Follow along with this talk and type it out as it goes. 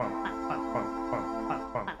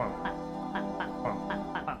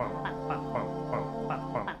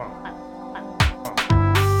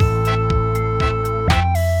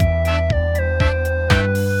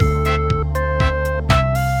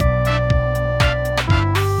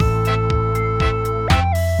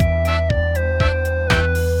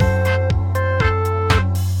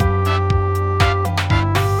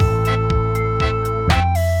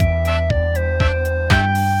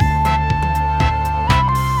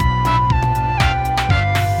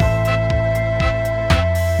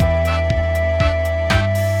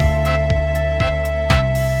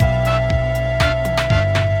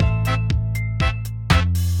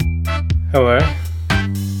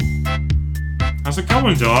How's it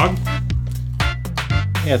going, dog?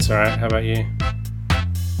 Yeah, it's alright. How about you?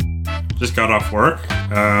 Just got off work,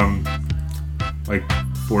 like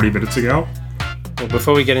 40 minutes ago. Well,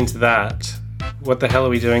 before we get into that, what the hell are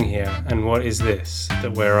we doing here? And what is this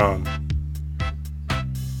that we're on?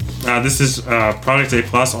 This is Project A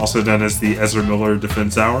Plus, also known as the Ezra Miller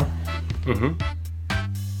Defense Hour. Mm-hmm.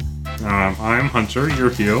 I'm Hunter, you're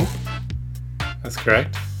Hugh. That's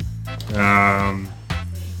correct.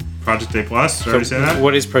 Project A Plus, did I already say that?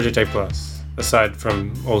 What is Project A Plus, aside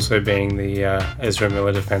from also being the Ezra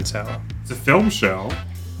Miller Defense Hour? It's a film show.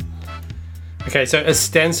 Okay, so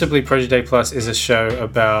ostensibly Project A Plus is a show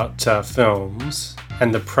about films,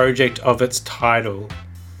 and the project of its title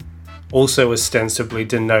also ostensibly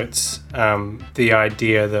denotes the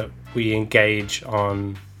idea that we engage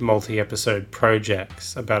on multi-episode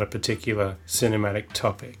projects about a particular cinematic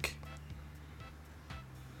topic,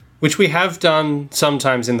 which we have done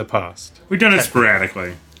sometimes in the past. We've done it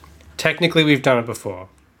sporadically. Technically, we've done it before.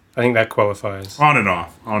 I think that qualifies. On and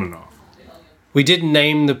off, on and off. We did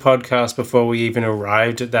name the podcast before we even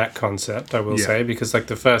arrived at that concept, I will say, because like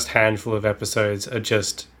the first handful of episodes are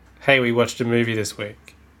just, hey, we watched a movie this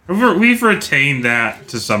week. We've retained that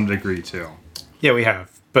to some degree, too. Yeah, we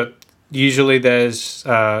have. But usually there's...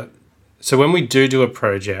 so when we do a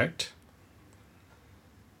project,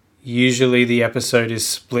 usually the episode is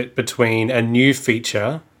split between a new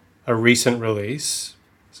feature, a recent release,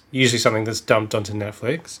 usually something that's dumped onto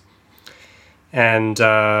Netflix, and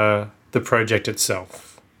the project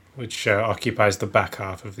itself, which occupies the back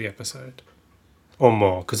half of the episode. Or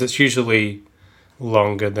more, because it's usually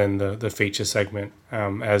longer than the feature segment,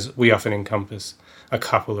 as we often encompass a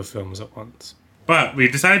couple of films at once. But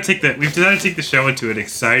we've decided to take the show into an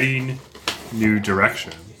exciting new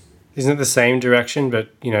direction. Isn't it the same direction, but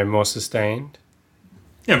more sustained?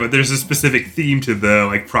 Yeah, but there's a specific theme to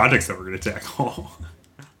the projects that we're going to tackle.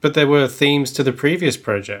 But there were themes to the previous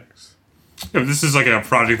projects. Yeah, this is like a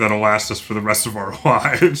project that'll last us for the rest of our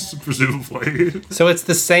lives, presumably. So it's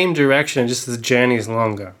the same direction, just the journey is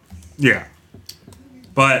longer. Yeah.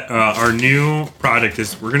 But our new project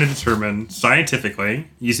is we're going to determine scientifically,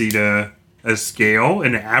 easy to a scale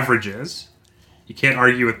and averages. You can't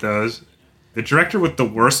argue with those. The director with the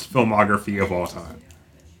worst filmography of all time.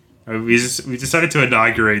 We decided to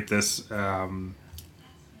inaugurate this, I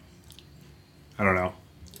don't know.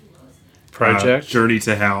 Project? Journey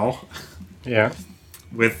to Hell. Yeah.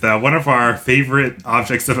 With one of our favorite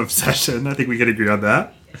objects of obsession. I think we can agree on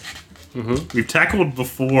that. Mm-hmm. We've tackled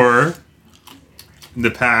before in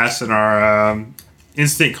the past in our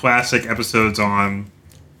instant classic episodes on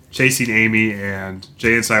Chasing Amy and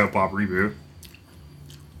Jay and Silent Bob Reboot.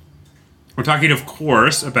 We're talking, of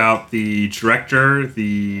course, about the director,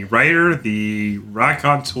 the writer, the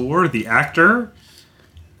raconteur, the actor.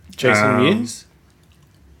 Jason Mewes?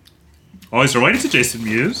 Oh, he's related to Jason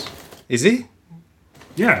Mewes. Is he?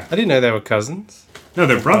 Yeah. I didn't know they were cousins. No,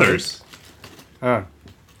 they're brothers. Oh.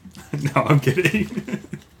 No, I'm kidding.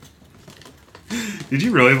 Did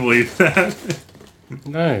you really believe that?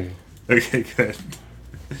 No. Okay, good.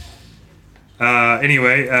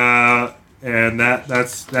 Anyway, and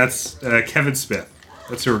that's Kevin Smith.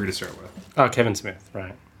 That's who we're going to start with. Oh, Kevin Smith,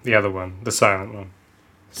 right. The other one, the silent one.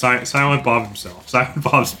 Silent Bob himself. Silent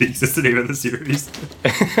Bob Speaks is the name of the series.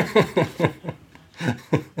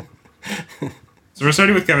 So we're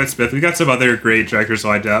starting with Kevin Smith. We got some other great directors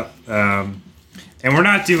lined up. And we're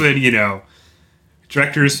not doing,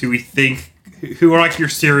 directors who are like your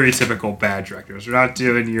stereotypical bad directors. We're not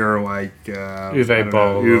doing your Uwe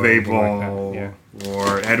Boll. Uwe Boll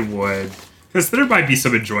or Ed Wood. Because there might be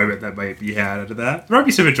some enjoyment that might be had out of that. There might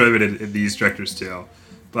be some enjoyment in these directors too.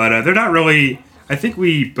 But they're not really... I think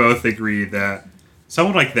we both agree that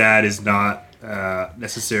someone like that is not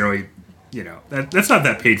necessarily... that's not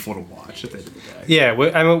that painful to watch at the end of the day. Yeah,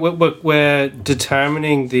 we're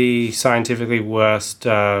determining the scientifically worst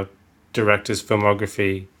director's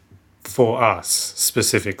filmography for us,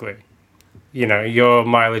 specifically. Your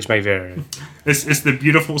mileage may vary. It's the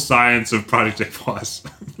beautiful science of Project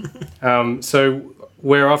A+. So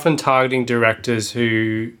we're often targeting directors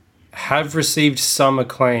who have received some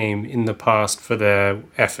acclaim in the past for their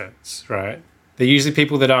efforts, right? They're usually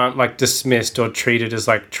people that aren't dismissed or treated as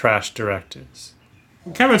trash directors.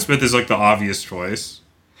 Kevin Smith is the obvious choice.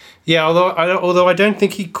 Yeah, although I don't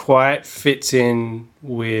think he quite fits in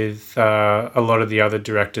with a lot of the other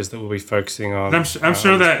directors that we'll be focusing on. And I'm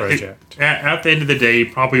sure that at the end of the day, he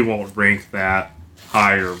probably won't rank that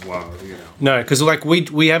high or low. No, because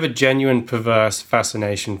we have a genuine perverse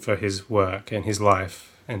fascination for his work and his life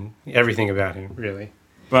and everything about him, really.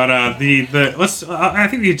 But the let's I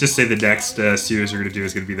think we could just say the next series we're going to do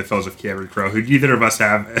is going to be the Films of Cameron Crowe, who neither of us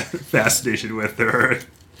have a fascination with or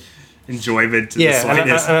enjoyment. To the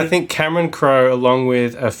slightest. And I think Cameron Crowe, along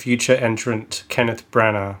with a future entrant Kenneth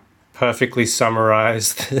Branagh, perfectly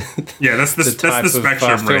summarize that's the spectrum of right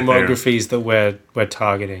there. filmographies that we're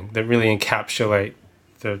targeting that really encapsulate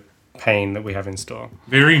the pain that we have in store.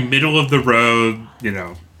 Very middle of the road,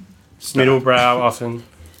 stuff. Middlebrow often.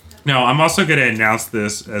 Now, I'm also going to announce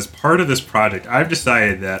this as part of this project. I've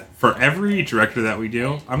decided that for every director that we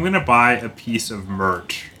do, I'm going to buy a piece of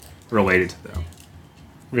merch related to them.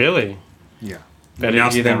 Really? Yeah. Better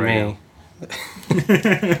you than me.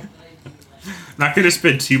 Not going to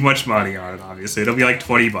spend too much money on it, obviously. It'll be like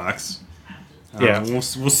 $20. Yeah. We'll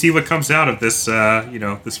see what comes out of this,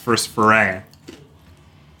 this first foray.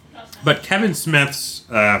 But Kevin Smith's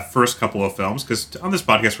first couple of films, because on this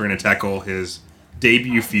podcast we're going to tackle his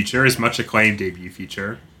debut feature, his much acclaimed debut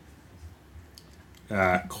feature,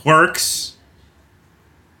 Clerks,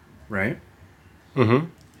 right? Mm-hmm.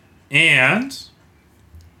 And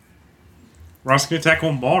we're also going to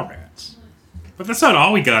tackle Mallrats. But that's not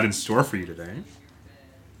all we got in store for you today.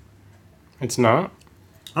 It's not?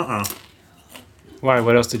 Why?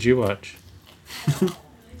 What else did you watch?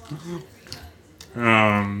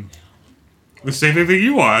 The same thing that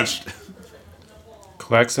you watched.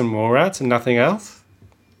 Clerks and Mallrats and nothing else?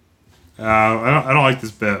 I don't like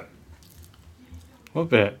this bit. What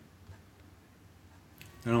bit?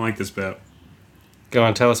 I don't like this bit. Go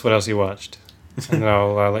on, tell us what else you watched. And then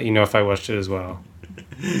I'll let you know if I watched it as well.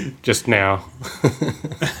 Just now.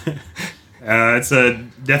 It's a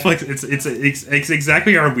Netflix. It's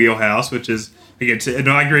exactly our wheelhouse, which is, again, to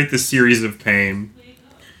inaugurate this series of pain.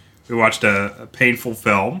 We watched a painful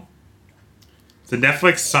film. It's a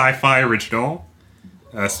Netflix sci-fi original,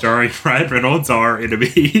 starring Ryan Reynolds, our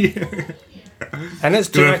enemy. And it's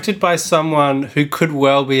directed by someone who could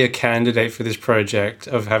well be a candidate for this project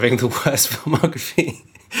of having the worst filmography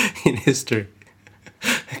in history.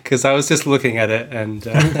 Because I was just looking at it and...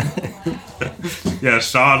 yeah,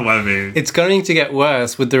 Sean Levy. It's going to get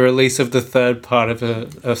worse with the release of the third part of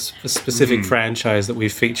a specific franchise that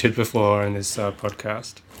we've featured before in this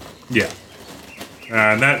podcast. Yeah.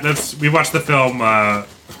 That's we watched the film,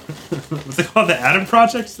 what's it called? The Adam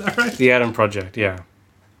Project? Is that right? The Adam Project, yeah.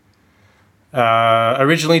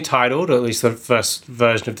 Originally titled, or at least the first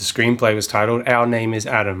version of the screenplay was titled, Our Name is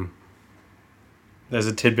Adam. There's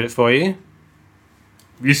a tidbit for you.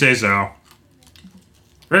 You say so.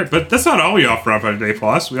 Right, but that's not all we offer on Project A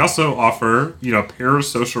Plus. We also offer,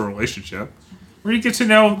 parasocial relationship, where you get to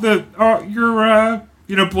know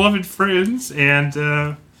your beloved friends and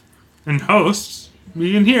hosts,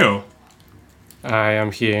 me and Hugh. I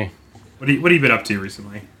am here. What have you been up to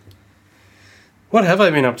recently? What have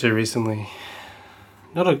I been up to recently?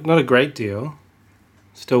 Not a great deal.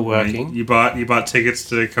 Still working. You bought tickets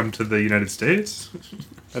to come to the United States?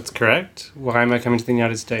 That's correct. Why am I coming to the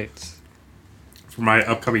United States? For my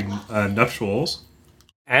upcoming nuptials.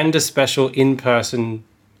 And a special in-person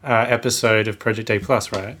episode of Project A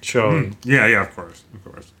Plus, right? Sure. Yeah, of course.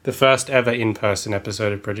 The first ever in-person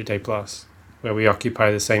episode of Project A Plus, where we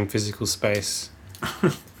occupy the same physical space.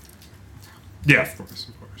 Yeah, of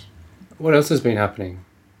course. What else has been happening?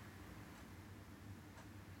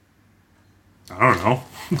 I don't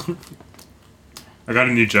know. I got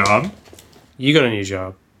a new job. You got a new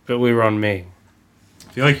job, but we were on me.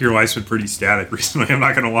 I feel like your life's been pretty static recently, I'm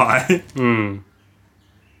not going to lie.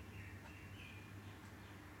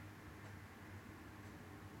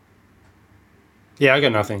 Yeah, I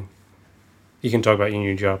got nothing. You can talk about your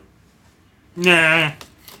new job. Nah.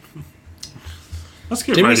 Let's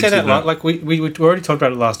get Didn't right we say into that? Like we already talked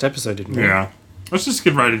about it last episode, didn't we? Yeah. Let's just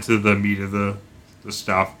get right into the meat of the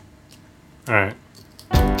stuff. All right.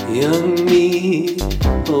 Young me,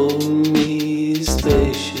 old me,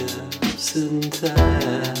 spaceships in time.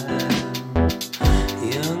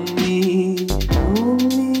 Young me, old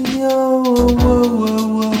me, oh,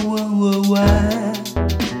 whoa, why?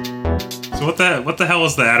 So what the hell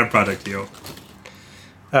is the Adam Project, Hugh?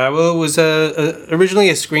 Well, it was originally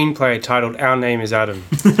a screenplay titled Our Name is Adam.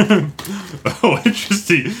 Oh,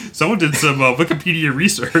 interesting. Someone did some Wikipedia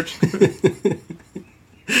research.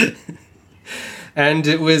 And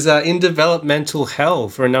it was in developmental hell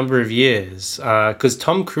for a number of years because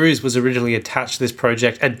Tom Cruise was originally attached to this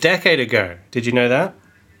project a decade ago. Did you know that?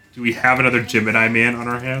 Do we have another Gemini Man on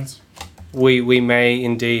our hands? We may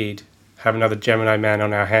indeed have another Gemini Man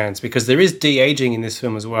on our hands because there is de-aging in this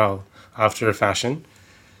film as well, after a fashion.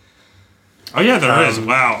 Oh yeah, there is.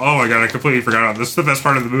 Wow. Oh my god, I completely forgot about this. This is the best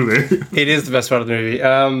part of the movie. It is the best part of the movie.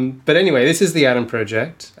 But anyway, this is the Adam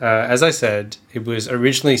Project. As I said, it was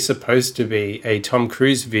originally supposed to be a Tom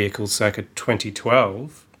Cruise vehicle circa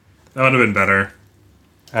 2012. That would have been better.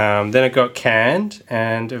 Then it got canned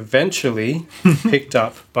and eventually picked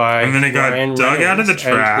up by And then it got Ryan dug out of the Reynolds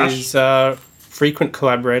and trash. his frequent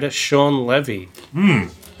collaborator, Sean Levy.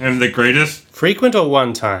 And the greatest... Frequent or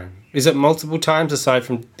one time? Is it multiple times aside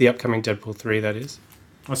from the upcoming Deadpool 3, that is?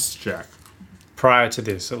 Let's check. Prior to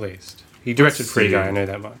this, at least. He directed Let's Free see. Guy, I know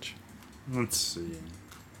that much. Let's see.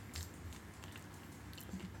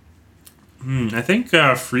 I think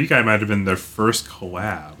Free Guy might have been their first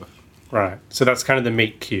collab. Right. So that's kind of the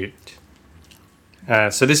meet cute.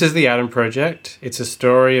 So this is the Adam Project. It's a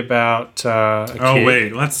story about a kid. Oh,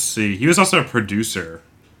 wait. Let's see. He was also a producer.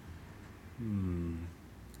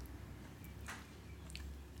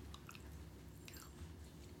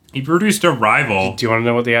 He produced Arrival. Do you want to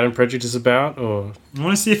know what the Adam Project is about? Or I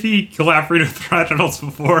want to see if he collaborated with Ryan Reynolds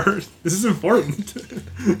before. This is important.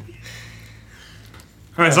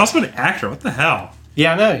 Oh, he's also an actor. What the hell?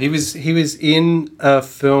 yeah, no, he was in a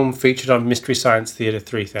film featured on Mystery Science Theater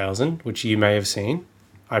 3000, which you may have seen.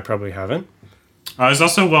 I probably haven't. He's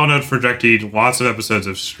also well known for directing lots of episodes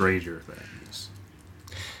of Stranger Things.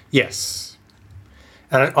 Yes.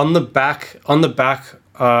 And on the back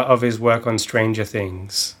of his work on Stranger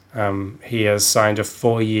Things, he has signed a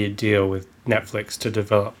 4-year deal with Netflix to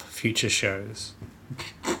develop future shows.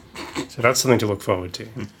 So that's something to look forward to.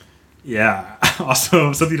 Yeah.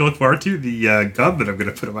 Also, something to look forward to, the gum that I'm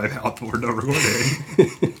going to put in my mouth when we're not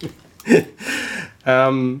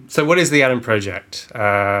recording. So what is the Adam Project?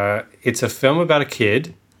 It's a film about a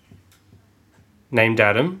kid named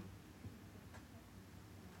Adam.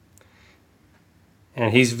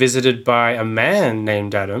 And he's visited by a man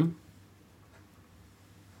named Adam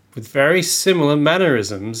with very similar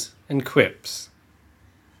mannerisms and quips.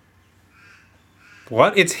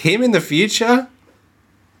 What? It's him in the future?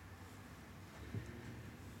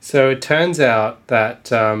 So it turns out that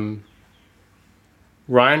Ryan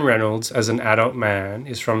Reynolds, as an adult man,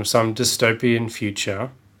 is from some dystopian future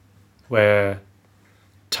where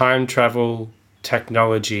time travel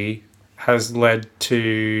technology has led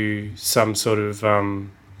to some sort of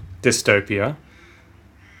dystopia.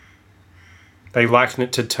 They liken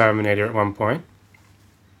it to Terminator at one point.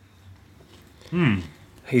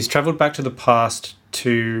 He's travelled back to the past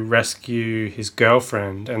to rescue his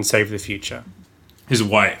girlfriend and save the future. His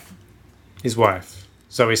wife. His wife,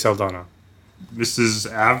 Zoe Saldana. Mrs.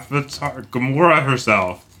 Avatar. Gamora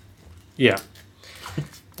herself. Yeah.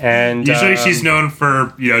 And Usually she's known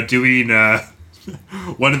for, doing...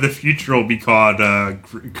 one of the future will be called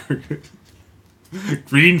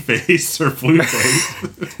green face or blue face.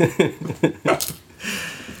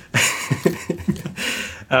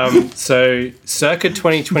 So, circa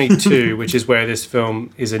 2022, which is where this film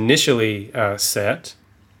is initially set,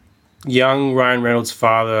 young Ryan Reynolds'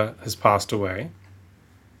 father has passed away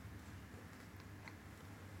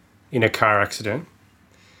in a car accident.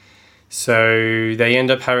 So they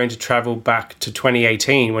end up having to travel back to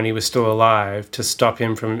 2018 when he was still alive to stop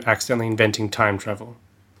him from accidentally inventing time travel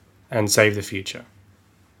and save the future.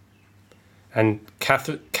 And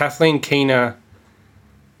Kathleen Keener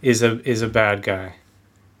is a bad guy.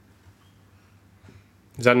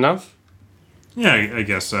 Is that enough? Yeah, I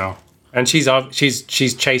guess so. And she's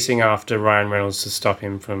chasing after Ryan Reynolds to stop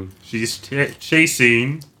him from. She's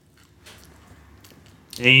chasing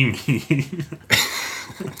Amy.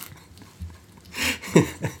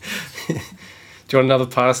 Do you want another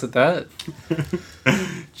pass at that?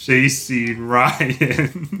 Chasing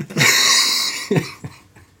Ryan.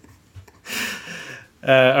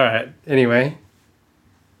 All right. Anyway,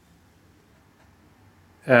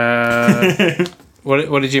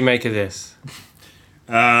 what did you make of this?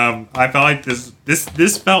 I felt like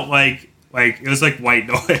this felt like it was like white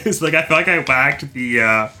noise. Like I felt like I lacked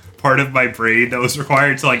the part of my brain that was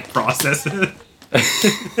required to like process it.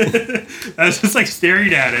 I was just like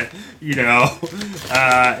staring at it,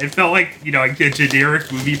 It felt like like a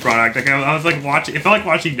generic movie product. Like I was like watching. It felt like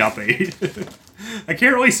watching nothing. I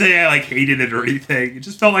can't really say I like hated it or anything. It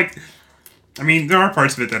just felt like. I mean, there are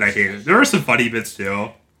parts of it that I hated. There are some funny bits too,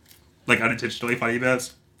 like unintentionally funny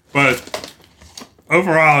bits. But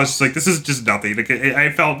overall, it's just like this is just nothing. Like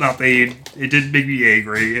I felt nothing. It didn't make me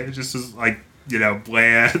angry. It just was like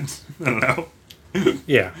bland. I don't know.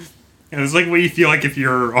 Yeah. It was like what you feel like if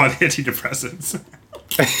you're on antidepressants.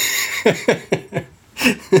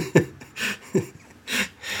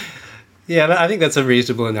 Yeah, I think that's a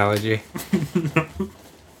reasonable analogy.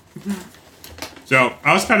 So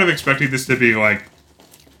I was kind of expecting this to be like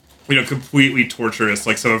completely torturous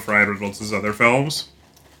like some of Ryan Reynolds' other films.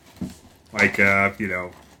 Like,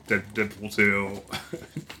 Deadpool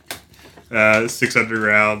 2, Six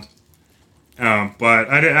Underground. But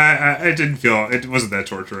I didn't feel it wasn't that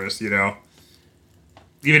torturous, Even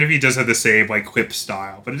if he does have the same like quip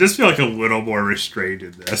style, but it does feel like a little more restrained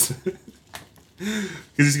in this.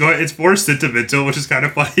 Because it's more sentimental, which is kind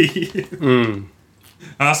of funny.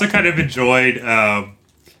 I also kind of enjoyed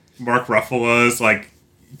Mark Ruffalo's like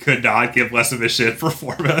could not give less of a shit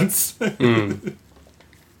performance.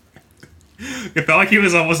 It felt like he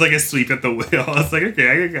was almost like asleep at the wheel. I was like,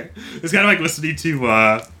 okay. It's kind of like listening to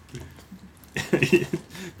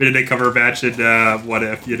Benedict Cumberbatch and What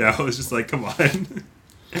If, It's just like, come on.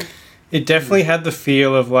 It definitely had the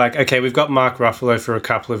feel of like, okay, we've got Mark Ruffalo for a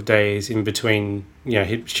couple of days in between,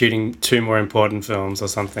 shooting 2 more important films or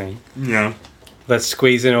something. Yeah. Let's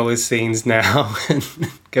squeeze in all his scenes now and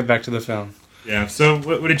get back to the film. Yeah, so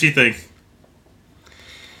what did you think?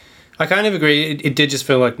 I kind of agree. It did just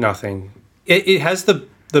feel like nothing. It has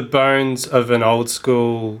the bones of an old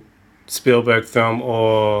school Spielberg film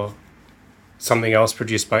or something else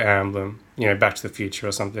produced by Amblin, Back to the Future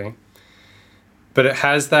or something. But it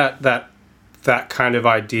has that kind of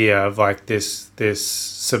idea of like this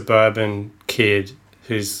suburban kid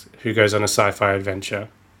who goes on a sci-fi adventure,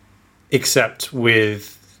 except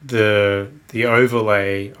with the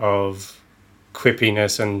overlay of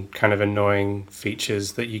quippiness and kind of annoying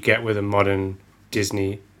features that you get with a modern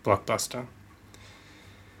Disney blockbuster.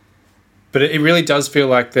 But it really does feel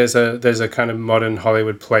like there's a kind of modern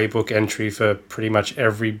Hollywood playbook entry for pretty much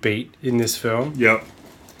every beat in this film. Yep.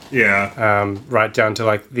 Yeah. Right down to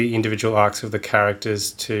like the individual arcs of the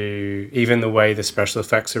characters to even the way the special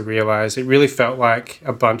effects are realized. It really felt like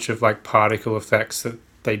a bunch of like particle effects that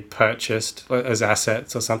they'd purchased as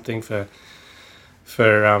assets or something for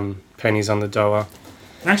pennies on the dollar.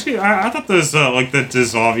 Actually, I thought those like the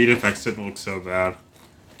dissolving effects didn't look so bad.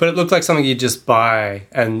 But it looked like something you'd just buy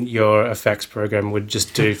and your effects program would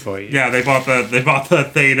just do for you. Yeah, they bought the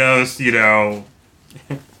Thanos,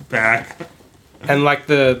 back. And like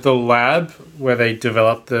the lab where they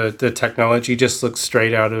developed the technology just looks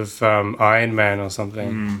straight out of Iron Man or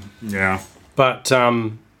something. Yeah. But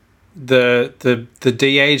the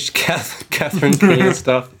de-aged Catherine Keener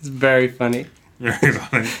stuff is very funny. Very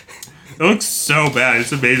funny. It looks so bad.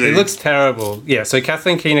 It's amazing. It looks terrible. Yeah, so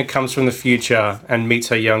Kathleen Keener comes from the future and meets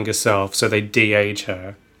her younger self, so they de-age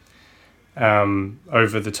her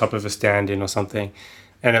over the top of a stand-in or something.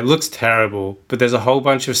 And it looks terrible, but there's a whole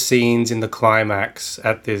bunch of scenes in the climax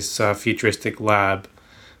at this futuristic lab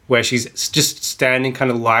where she's just standing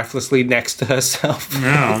kind of lifelessly next to herself.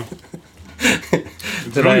 Yeah.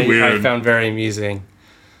 It's really weird. I found very amusing.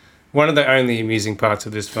 One of the only amusing parts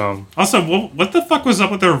of this film. Also, what the fuck was up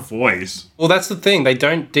with her voice? Well, that's the thing. They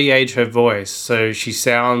don't de-age her voice, so she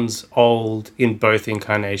sounds old in both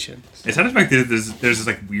incarnations. It sounded like there's this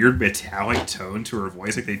like weird metallic tone to her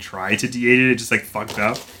voice. Like they tried to de-age it, just like fucked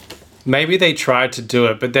up. Maybe they tried to do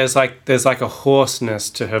it, but there's like a hoarseness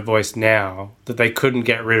to her voice now that they couldn't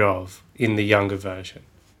get rid of in the younger version.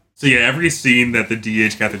 So yeah, every scene that the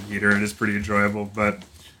de-age Catherine Keener in is pretty enjoyable, but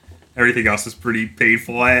everything else is pretty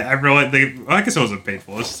painful. I guess it wasn't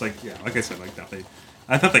painful. It's just like, yeah, like I said, like nothing.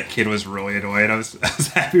 I thought the kid was really annoying. I was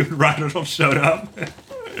happy when Ryan Reynolds showed up.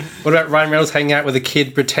 What about Ryan Reynolds hanging out with a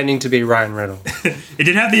kid pretending to be Ryan Reynolds? It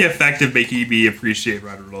did have the effect of making me appreciate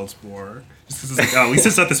Ryan Reynolds more. Just because it's like, oh, at least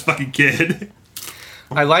it's not this fucking kid.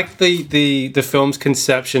 I like the film's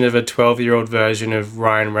conception of a 12-year-old version of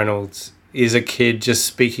Ryan Reynolds is a kid just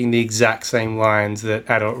speaking the exact same lines that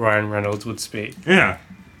adult Ryan Reynolds would speak. Yeah.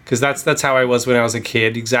 Because that's how I was when I was a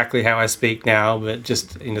kid, exactly how I speak now, but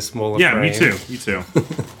just in a smaller frame. Me too.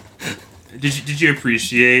 Did you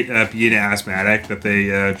appreciate being asthmatic, that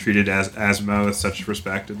they treated asthma with such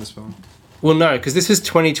respect in this film? Well, no, because this is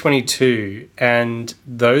 2022, and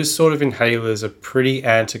those sort of inhalers are pretty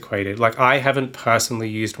antiquated. Like, I haven't personally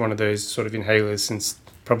used one of those sort of inhalers since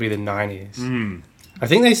probably the 90s. I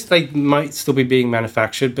think they might still be being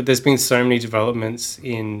manufactured, but there's been so many developments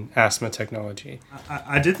in asthma technology.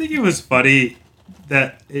 I did think it was funny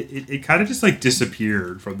that it kind of just like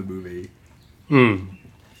disappeared from the movie.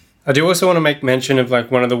 I do also want to make mention of like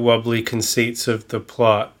one of the wobbly conceits of the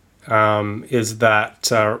plot is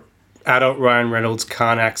that adult Ryan Reynolds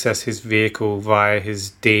can't access his vehicle via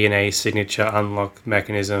his DNA signature unlock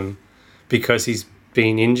mechanism because he's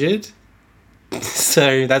been injured.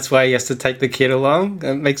 So that's why he has to take the kid along.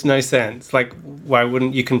 It makes no sense. Like, why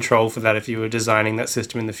wouldn't you control for that if you were designing that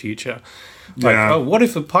system in the future? Like, Yeah. oh, what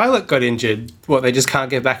if a pilot got injured? What, they just can't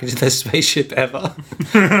get back into their spaceship ever?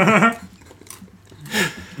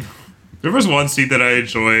 There was one scene that I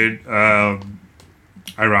enjoyed,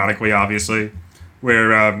 ironically, obviously,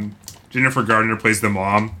 where Jennifer Gardner plays the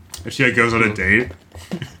mom, and she like, goes on a date.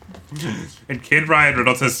 And Kid Ryan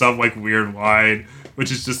Reynolds has some like weird line,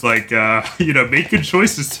 which is just like, make good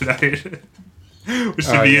choices tonight. Which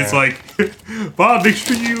to me is like, Bob, make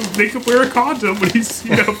sure you make him wear a condom when he's,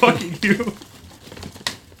 fucking you.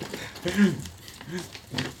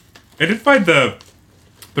 I did find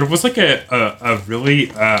but it was like a really,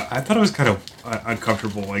 I thought it was kind of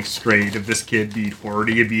uncomfortable, like, strain of this kid being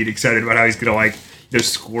horny and being excited about how he's gonna, like,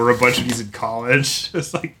 score a bunch when he's in college.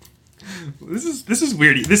 It's like, this is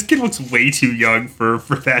weird. This kid looks way too young for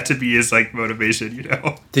that to be his, like, motivation,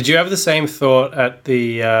 Did you have the same thought at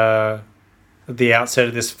the outset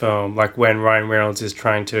of this film, like when Ryan Reynolds is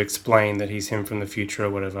trying to explain that he's him from the future or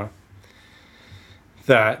whatever?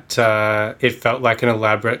 That it felt like an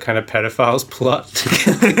elaborate kind of pedophile's plot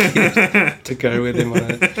to go with him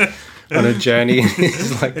on a journey.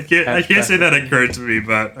 Like, I can't say that occurred to me,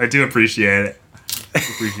 but I do appreciate it.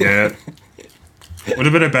 Would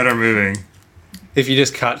have been a better movie if you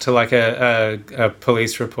just cut to like a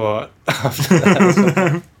police report after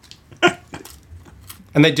that.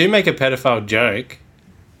 And they do make a pedophile joke.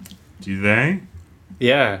 Do they?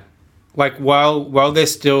 Yeah. Like, while they're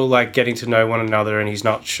still, like, getting to know one another and he's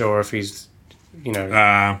not sure if he's,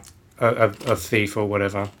 a thief or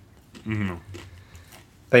whatever. Mm-hmm.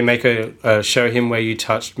 They make a show him where you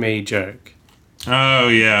touched me joke. Oh,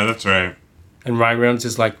 yeah, that's right. And Ryan Reynolds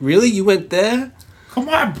is like, really? You went there? Come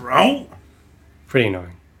on, bro. Pretty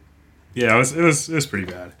annoying. Yeah, it was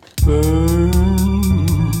pretty bad.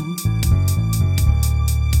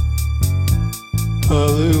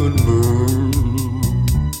 Hollywood burn.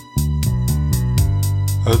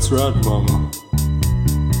 That's right, mama.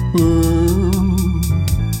 Burn.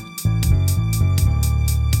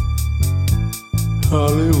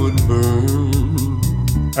 Hollywood burn.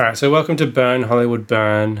 All right, so welcome to Burn, Hollywood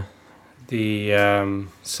Burn, the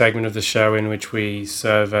segment of the show in which we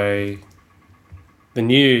survey the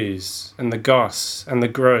news and the goss and the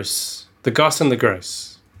gross. The goss and the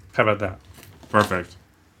gross. How about that? Perfect.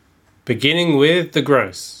 Beginning with the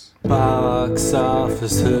gross. Box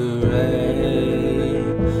office hooray.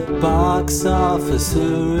 Box office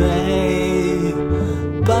hooray.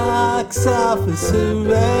 Box office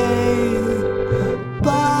hooray.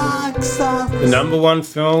 Box office. The number one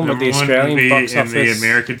film at the Australian box office. In the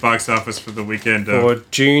American box office for the weekend of for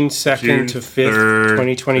June 2nd to 5th,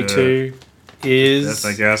 2022 is... Yes,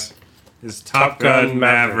 I guess. Is Top Gun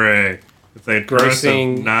Maverick. With a gross of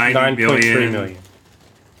grossing 9.3 million.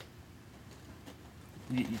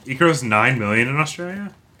 It grossed $9 million in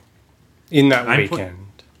Australia? In that weekend.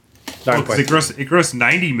 It grossed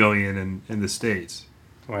 $90 million in the States.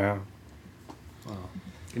 Wow.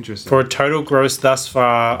 Interesting. For a total gross thus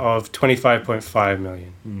far of $25.5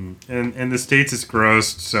 million. And in the States, it's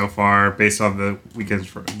grossed so far, based on the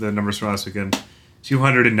numbers from last weekend,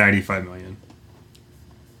 $295 million.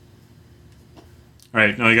 All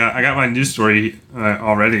right, now I got my news story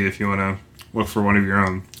already. If you want to look for one of your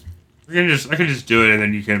own, I can just do it, and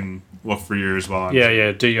then you can look for yours while I'm...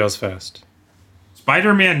 Yeah, do yours first.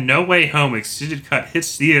 Spider-Man No Way Home extended cut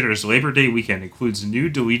hits theaters Labor Day weekend, includes new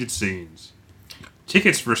deleted scenes.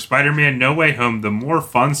 Tickets for Spider-Man No Way Home, the more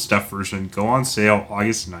fun stuff version, go on sale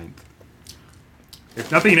August 9th.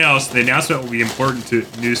 If nothing else, the announcement will be important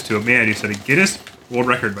news to a man who set a Guinness World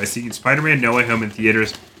Record by seeing Spider-Man No Way Home in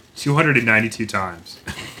theaters 292 times.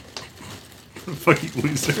 Fucking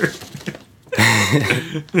loser.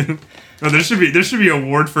 No, there should be an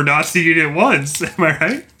award for not seeing it once. Am I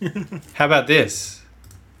right? How about this?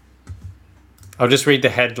 I'll just read the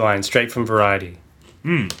headline straight from Variety.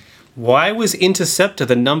 Why was Interceptor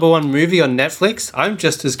the number one movie on Netflix? I'm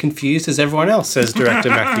just as confused as everyone else, says director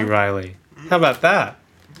Matthew Riley. How about that?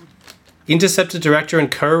 Interceptor director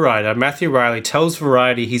and co-writer Matthew Riley tells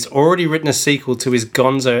Variety he's already written a sequel to his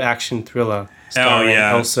gonzo action thriller starring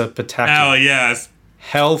Elsa Pataki. Hell yes.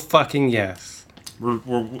 Hell fucking yes.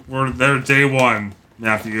 We're there day one,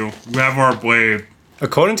 Matthew. We have our blade.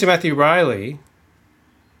 According to Matthew Riley,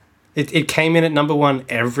 it came in at number one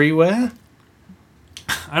everywhere.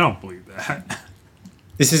 I don't believe that.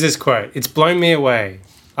 This is his quote. It's blown me away.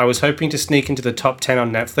 I was hoping to sneak into the top 10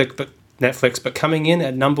 on Netflix, but coming in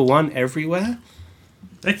at number one everywhere?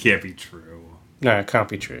 That can't be true. No, it can't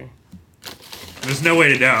be true. There's no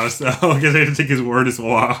way to know, so I guess I have to take his word as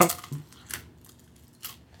well.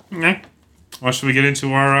 Okay. Well, should we get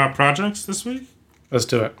into our projects this week? Let's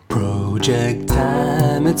do it. Project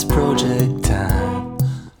time, it's project time.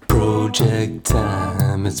 Project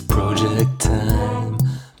time, it's project time.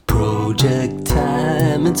 Project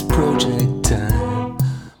time, it's project time.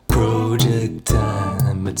 Project project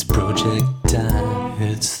time, it's project time.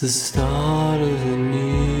 It's the start of a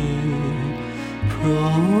new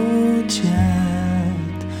project,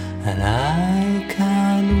 and I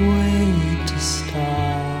can't wait to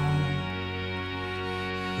start.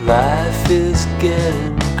 Life is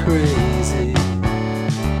getting crazy.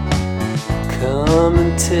 Come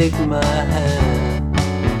and take my hand.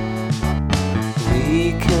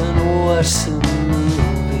 We can watch some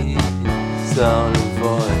movies on a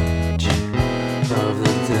voyage of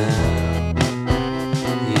the Dam.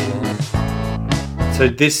 Yeah. So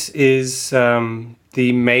this is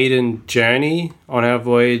the maiden journey on our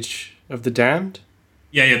voyage of the damned.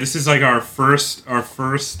 Yeah. This is like our first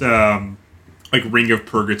like ring of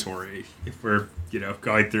purgatory. If we're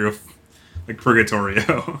going through like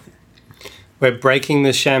Purgatorio. We're breaking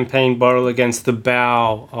the champagne bottle against the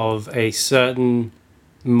bow of a certain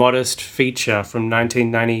modest feature from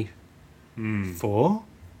 1994.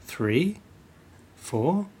 3,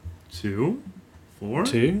 4, 2, 4.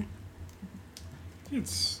 2.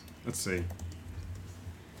 Let's see.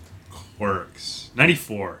 Clerks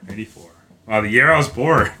 94. Wow, the year I was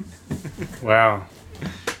born. Wow.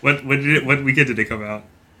 What weekend did it come out?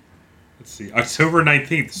 Let's see, October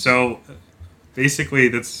 19th. So basically,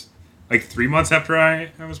 that's like 3 months after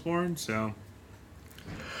I was born. So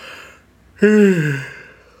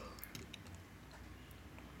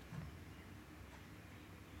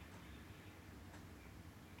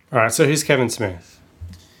All right, so who's Kevin Smith?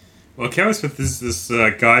 well, Kevin Smith is this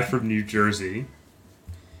guy from New Jersey,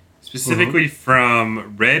 specifically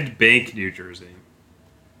from Red Bank, New Jersey,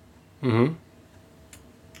 Mm-hmm.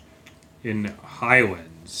 in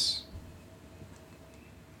Highlands.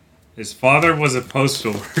 His father was a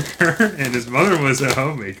postal worker, and his mother was a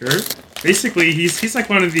homemaker. Basically, he's like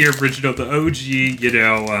one of the original, the OG,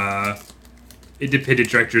 independent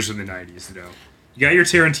directors of the 90s, You got your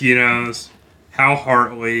Tarantinos, Hal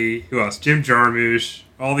Hartley, who else? Jim Jarmusch,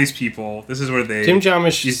 all these people. This is where they... Jim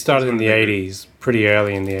Jarmusch these- started these in the were 80s, pretty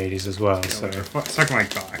early in the 80s as well, so Suck my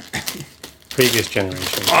cock. previous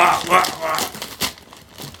generation.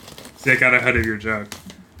 See, I got ahead of your joke.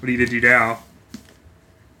 What are you gonna do now?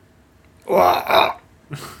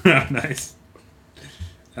 Nice.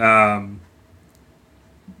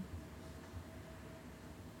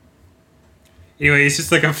 Anyway, he's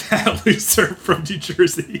just like a fat loser from New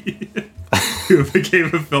Jersey who became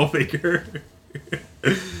a filmmaker.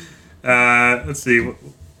 Let's see.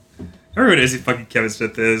 Everyone knows who fucking Kevin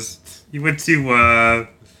Smith is. He went to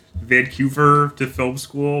Vancouver to film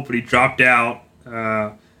school, but he dropped out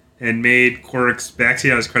and made Quirks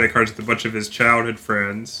backseat on his credit cards with a bunch of his childhood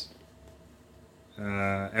friends.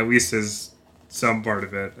 At least as some part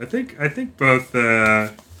of it. I think both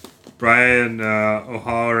Brian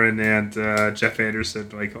O'Halloran and Jeff Anderson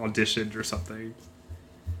like auditioned or something.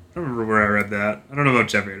 I don't remember where I read that. I don't know about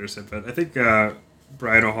Jeff Anderson, but I think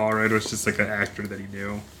Brian O'Halloran was just like an actor that he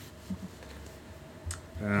knew.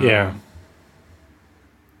 Yeah.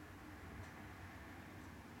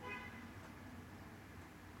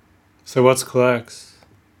 So what's Clerks?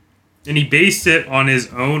 And he based it on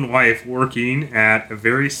his own wife working at a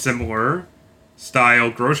very similar style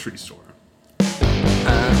grocery store.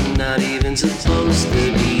 I'm not even supposed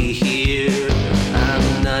to be here.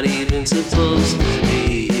 I'm not even supposed to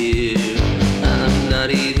be here. I'm not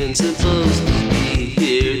even supposed to be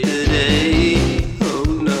here today. Oh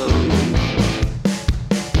no.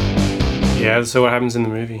 Yeah, so what happens in the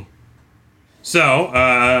movie? So,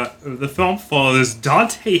 the film follows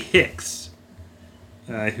Dante Hicks,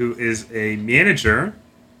 who is a manager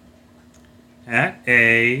at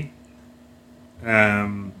a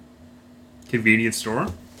convenience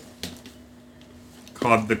store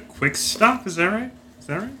called the Quick Stop. Is that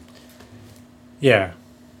right? Yeah.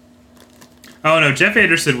 Oh no, Jeff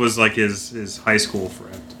Anderson was like his high school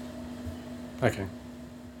friend. Okay.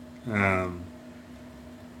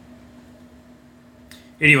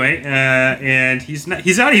 Anyway, and he's not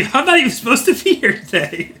even. I'm not even supposed to be here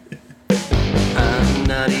today. I'm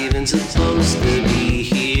not even supposed to be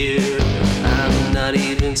here. I'm not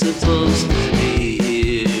even supposed to be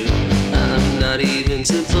here. I'm not even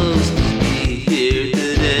supposed to be here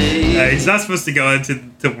today. He's not supposed to go into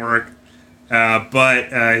work,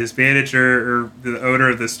 but his manager or the owner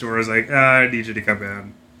of the store is like, I need you to come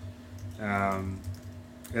in. And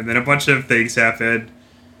then a bunch of things happen.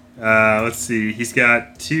 Let's see. He's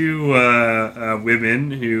got two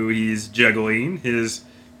women who he's juggling. His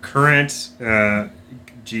current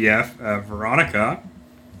GF, Veronica,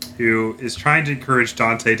 who is trying to encourage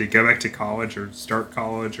Dante to go back to college or start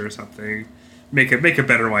college or something, make a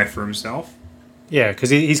better life for himself. Yeah, because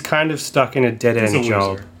he's kind of stuck in a dead He's a end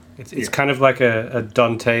job. loser. It's kind of like a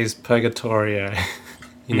Dante's Purgatorio,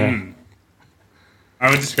 you know. I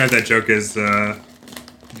would describe that joke as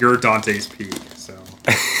your Dante's Peak. So,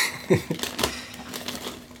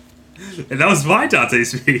 and that was my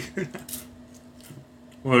Dante's Peak.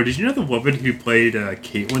 Whoa, did you know the woman who played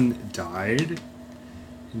Caitlin died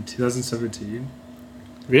in 2017?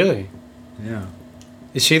 Really? Yeah.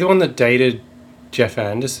 Is she the one that dated Jeff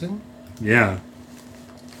Anderson? Yeah.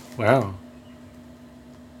 Wow.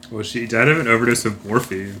 Well, she died of an overdose of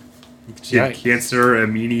morphine. She had cancer,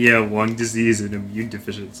 anemia, lung disease, and immune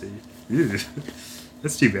deficiency. Ew.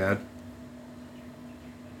 That's too bad.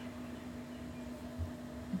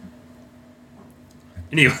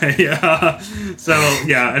 Anyway,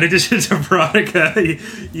 in addition to Veronica,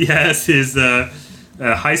 he has his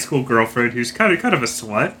high school girlfriend who's kind of a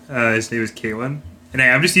slut. His name is Caitlin. And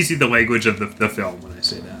I'm just using the language of the film when I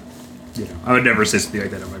say that. You know, I would never say something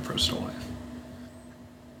like that in my personal life.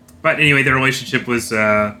 But anyway, their relationship was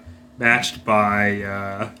matched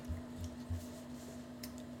by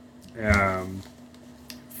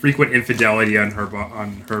frequent infidelity on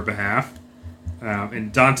her behalf.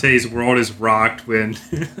 And Dante's world is rocked when,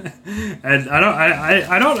 and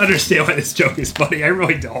I don't understand why this joke is funny. I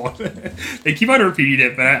really don't. They keep on repeating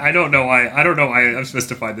it, but I don't know why. I don't know why I'm supposed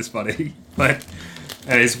to find this funny. But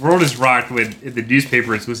his world is rocked when in the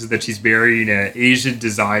newspaper it's listed that she's marrying an Asian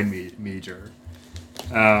design major.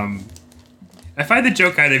 I find the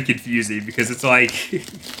joke kind of confusing because it's like,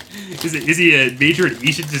 is he a major in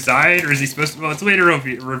Asian design, or is he supposed to? Well, it's later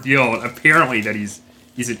revealed apparently that he's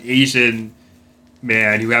an Asian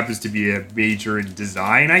man who happens to be a major in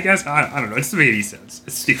design. I guess I don't know. It doesn't make any sense.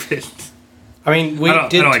 It's stupid. I mean, we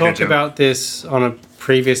did talk about this on a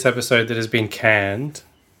previous episode that has been canned,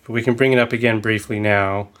 but we can bring it up again briefly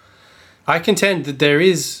now. I contend that there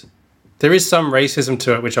is some racism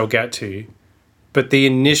to it, which I'll get to. But the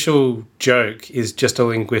initial joke is just a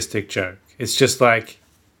linguistic joke. It's just like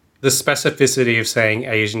the specificity of saying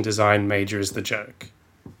Asian design major is the joke.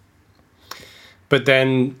 But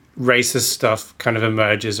then racist stuff kind of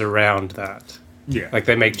emerges around that. Yeah. Like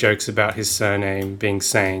they make jokes about his surname being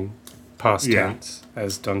sane, past tense,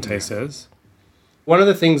 as Dante says. One of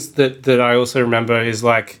the things that I also remember is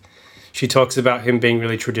like she talks about him being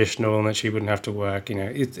really traditional and that she wouldn't have to work. You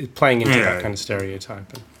know, it's playing into that kind of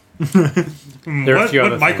stereotype. There are a few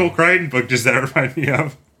other Michael things. Crichton book does that remind me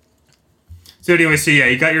of? So anyway,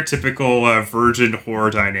 you got your typical virgin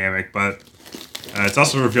whore dynamic, but it's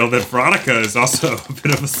also revealed that Veronica is also a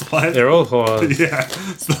bit of a slut. They're all whores. Yeah,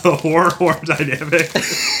 it's the whore dynamic.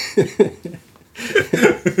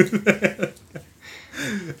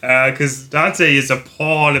 Because Dante is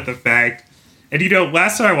appalled at the fact, and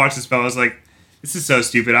last time I watched this film, I was like, this is so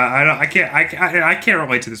stupid. I can't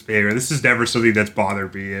relate to this behavior. This is never something that's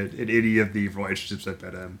bothered me in any of the relationships I've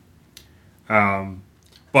been in.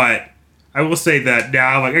 But I will say that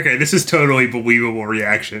now, like, okay, this is totally believable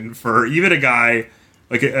reaction for even a guy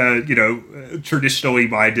like a traditionally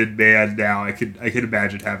minded man. Now I could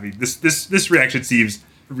imagine having this reaction seems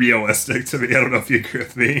realistic to me. I don't know if you agree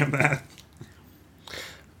with me on that.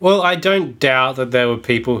 Well, I don't doubt that there were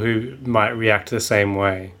people who might react the same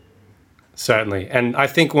way. Certainly. And I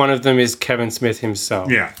think one of them is Kevin Smith himself.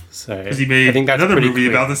 Yeah. So because he made another movie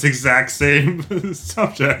about this exact same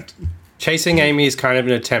subject. Chasing Amy is kind of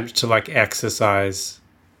an attempt to like exercise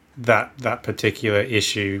that particular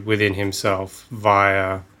issue within himself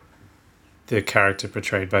via the character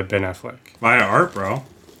portrayed by Ben Affleck. Via art, bro.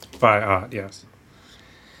 By art, yes.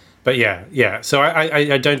 But yeah. So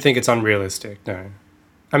I don't think it's unrealistic, no.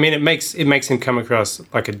 I mean, it makes him come across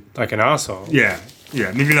like an arsehole. Yeah.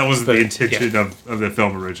 Maybe that wasn't the intention of the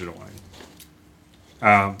film originally.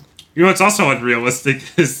 You know what's also unrealistic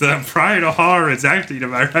is Brian O'Halloran is acting,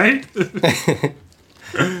 am I right?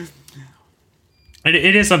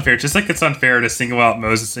 It is unfair. Just like it's unfair to single out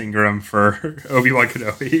Moses Ingram for Obi-Wan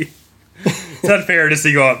Kenobi. It's unfair to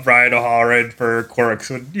single out Brian O'Halloran for Quirks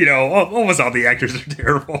when, almost all the actors are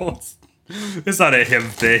terrible. It's not a him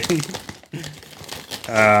thing.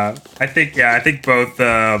 I think both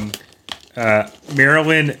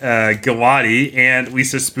Marilyn Gilati and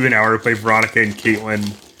Lisa Spoonhour, who play Veronica and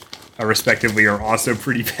Caitlin, respectively, are also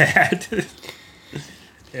pretty bad.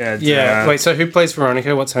 And, wait, so who plays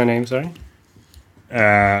Veronica? What's her name, sorry?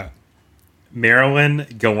 Marilyn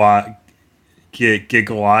Gilati.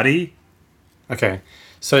 Okay,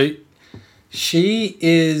 so she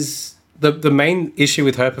is... The main issue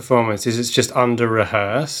with her performance is it's just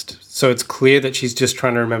under-rehearsed. So it's clear that she's just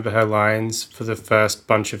trying to remember her lines for the first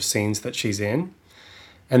bunch of scenes that she's in.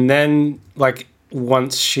 And then, like,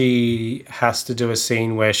 once she has to do a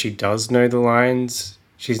scene where she does know the lines,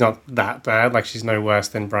 She's not that bad. Like, she's no worse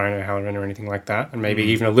than Brian O'Halloran or anything like that, and maybe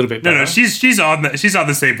even a little bit better. No, she's on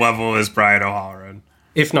the same level as Brian O'Halloran.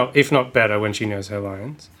 If not better when she knows her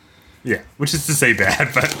lines. Yeah, which is to say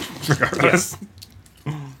bad, but regardless.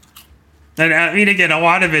 Yeah. And I mean, again, a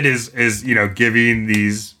lot of it is giving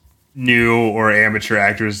these new or amateur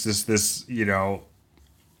actors this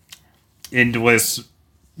endless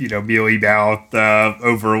mealy mouth,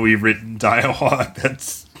 overly written dialogue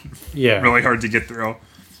that's really hard to get through.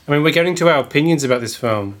 I mean, we're getting to our opinions about this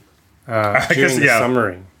film during the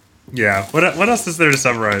summary. Yeah. What else is there to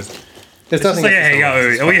summarize? There's nothing. Just like a hangout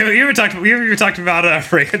movie. We haven't talked about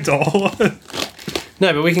Randall.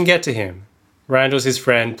 No, but we can get to him. Randall's his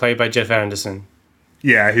friend, played by Jeff Anderson.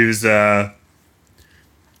 Yeah, who's who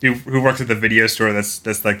works at the video store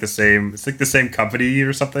that's like the same. It's like the same company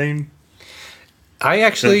or something. I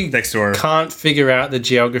actually next door. Can't figure out the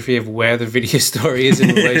geography of where the video store is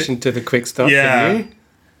in relation to the quick stop. Yeah. Can you?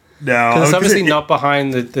 No. Because it's obviously not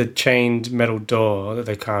behind the chained metal door that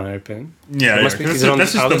they can't open. Yeah, is it on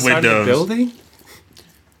that's the just other the side windows. of the building?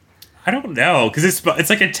 I don't know, because it's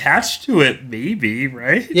like attached to it, maybe,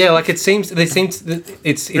 right? Yeah, like it's they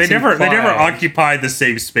never occupied the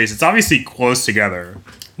same space. It's obviously close together.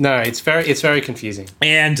 No, it's very confusing.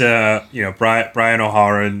 And Brian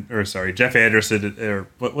O'Halloran, or sorry, Jeff Anderson, or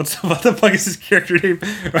what the fuck is his character name?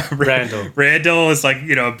 Randall. Randall is like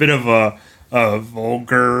a bit of a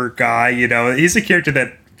vulgar guy. He's a character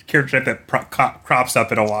that crops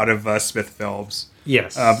up in a lot of Smith films.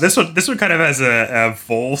 Yes. This one kind of has a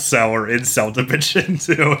full cell or incel dimension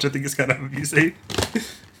too, which I think is kind of amusing.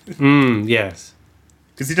 Yes.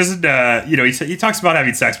 Because he doesn't, he talks about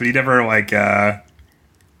having sex, but he never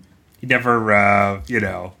he doesn't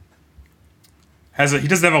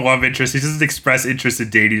have a love interest. He doesn't express interest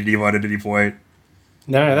in dating anyone at any point.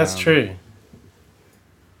 No, that's true.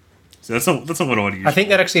 So that's a little unusual. I think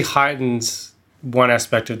that actually heightens one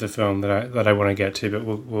aspect of the film that I want to get to, but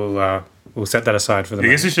we'll set that aside for the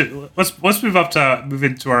moment. I guess we should let's move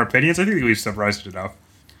into our opinions. I think we've summarized it enough.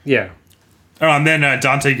 Yeah. Oh, and then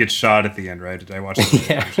Dante gets shot at the end, right? Did I watch that?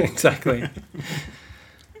 Yeah, exactly.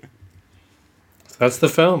 So that's the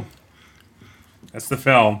film. That's the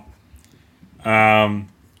film. Hugh,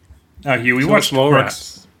 we watched more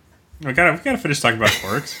Clerks. We gotta finish talking about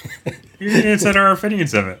Clerks. You said our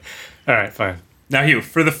opinions of it. All right, fine. Now, Hugh,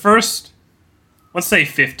 for the first, let's say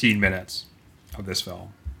 15 minutes of this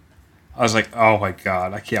film, I was like, oh my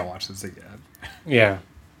god, I can't watch this again. Yeah.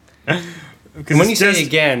 And when you say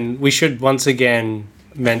again, we should once again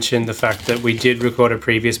mention the fact that we did record a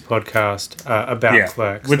previous podcast about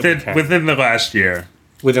Clerks. Within the last year.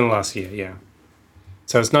 Within the last year, yeah.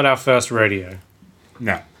 So it's not our first rodeo.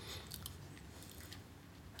 No.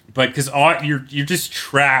 But because you're just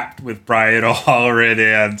trapped with Brian O'Halloran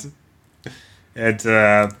and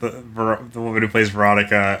the woman who plays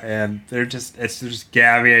Veronica, and they're just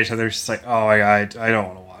gabbing at each other. It's just like, oh my god, I don't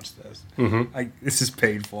want to watch this. Mm-hmm. This is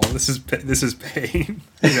painful. This is pain.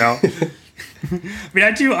 I mean,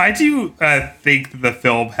 I do think that the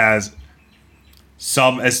film has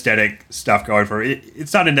some aesthetic stuff going for it.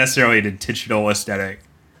 It's not necessarily an intentional aesthetic,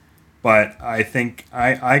 but I think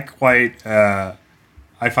I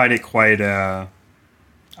find it quite. I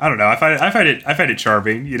don't know. I find it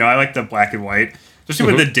charming. I like the black and white,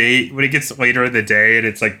 especially when it gets later in the day and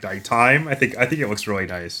it's like nighttime. I think it looks really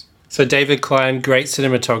nice. So David Klein, great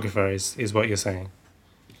cinematographer, is what you're saying.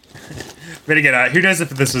 But again, who knows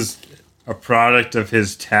if this is a product of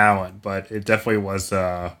his talent? But it definitely was.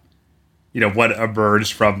 What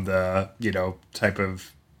emerged from the type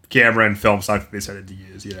of camera and film stock that they started to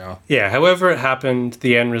use. Yeah. However it happened,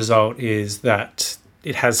 the end result is that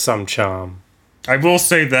it has some charm. I will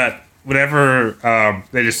say that whenever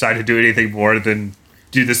they decide to do anything more than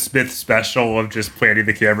do the Smith special of just planting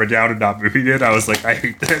the camera down and not moving it, I was like, I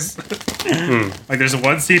hate this. Like, there's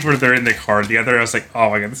one scene where they're in the car, and the other, I was like, oh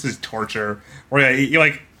my god, this is torture. Where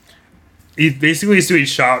he basically is doing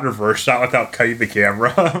shot and reverse shot without cutting the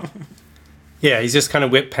camera. Yeah, he's just kind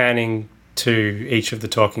of whip panning to each of the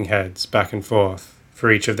talking heads back and forth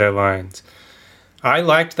for each of their lines. I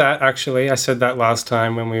liked that, actually. I said that last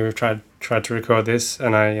time when we tried to record this,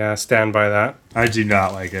 and I stand by that. I do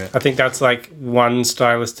not like it. I think that's like one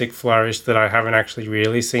stylistic flourish that I haven't actually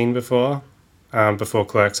really seen before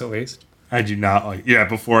Clerks at least. I do not like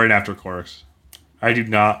before and after Clerks. I do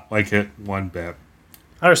not like it one bit.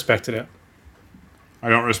 I respected it. I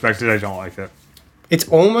don't respect it, I don't like it. It's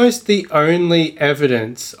almost the only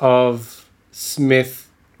evidence of Smith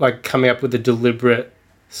coming up with a deliberate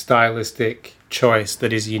stylistic choice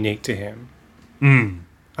that is unique to him.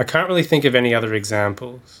 I can't really think of any other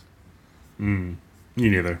examples. Me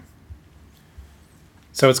neither.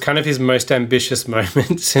 So it's kind of his most ambitious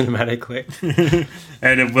moment cinematically.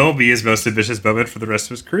 And it will be his most ambitious moment for the rest of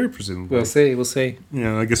his career, presumably. We'll see.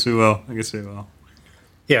 Yeah, I guess we will.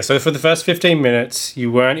 Yeah, so for the first 15 minutes,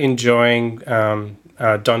 you weren't enjoying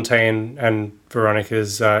Dante and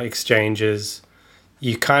Veronica's exchanges.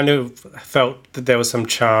 You kind of felt that there was some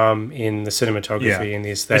charm in the cinematography and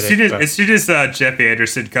the aesthetic. As soon as Jeff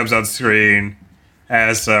Anderson comes on screen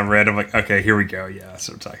as random, like, okay, here we go. Yeah, that's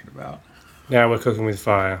what I'm talking about. Now we're cooking with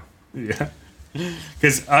fire. Yeah.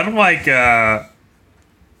 Because unlike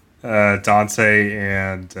Dante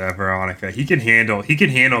and Veronica, he can handle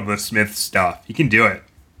the Smith stuff. He can do it.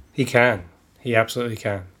 He can. He absolutely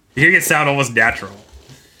can. He can sound almost natural.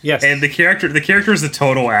 Yes. And the character is a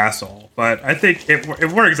total asshole, but I think it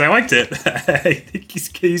works. I liked it. I think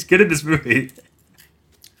he's good in this movie.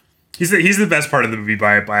 He's the best part of the movie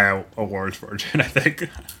by a awards margin, I think.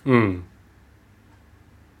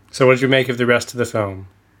 So what did you make of the rest of the film,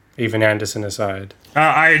 even Anderson aside?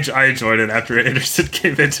 I enjoyed it after Anderson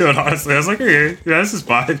came into it, honestly. I was like, okay, yeah, this is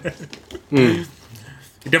fine. He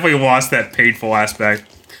definitely lost that painful aspect.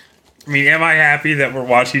 I mean, am I happy that we're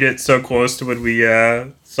watching it so close to when we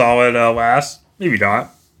saw it last? Maybe not.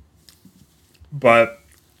 But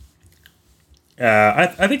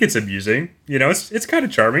I think it's amusing. You know, it's kind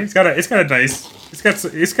of charming. It's got a nice.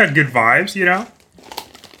 It's got good vibes. You know,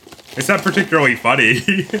 it's not particularly funny.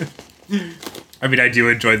 I mean, I do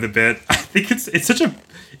enjoy the bit. I think it's such a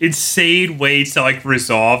insane way to like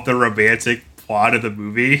resolve the romantic plot of the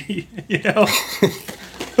movie. You know,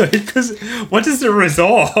 because what does it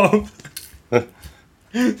resolve?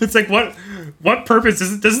 It's like what purpose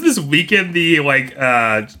doesn't this weaken the like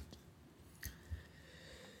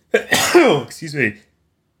excuse me.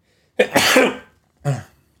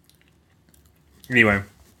 Anyway,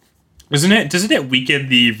 doesn't it weaken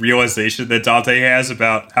the realization that Dante has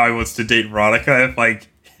about how he wants to date Veronica if like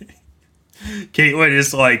Caitlin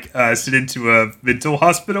is like sent into a mental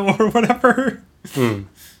hospital or whatever?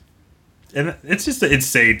 And it's just an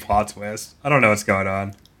insane plot twist. I don't know what's going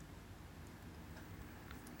on.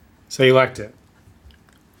 So you liked it?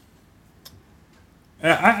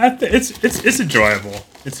 It's enjoyable.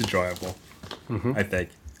 It's enjoyable. I think.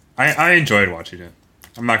 I enjoyed watching it.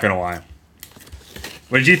 I'm not gonna lie.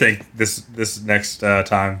 What did you think this next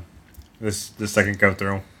time? This second go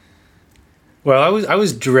through? Well, I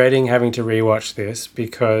was dreading having to rewatch this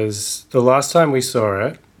because the last time we saw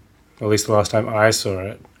it, or at least the last time I saw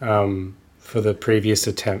it, for the previous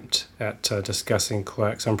attempt at discussing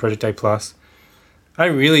Clerks on Project A Plus, I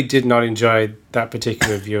really did not enjoy that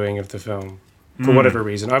particular viewing of the film for whatever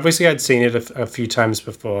reason. Obviously, I'd seen it a few times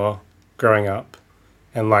before growing up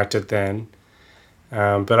and liked it then,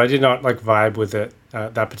 but I did not like vibe with it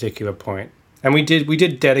at that particular point. And we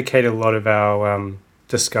did dedicate a lot of our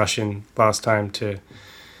discussion last time to,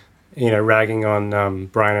 ragging on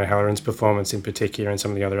Brian O'Halloran's performance in particular and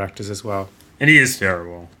some of the other actors as well. And he is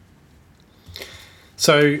terrible.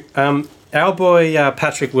 So our boy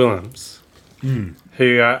Patrick Willems,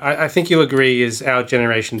 who I think you'll agree is our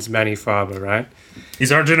generation's Manny Farber, right?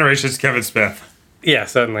 He's our generation's Kevin Smith. Yeah,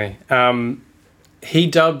 certainly. He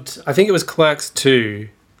dubbed, I think it was Clerks 2,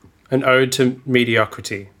 an ode to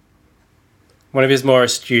mediocrity. One of his more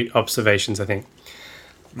astute observations, I think.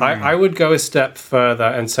 I would go a step further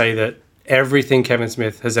and say that everything Kevin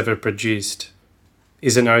Smith has ever produced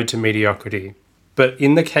is an ode to mediocrity. But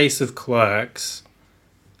in the case of Clerks,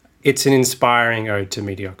 it's an inspiring ode to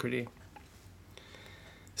mediocrity.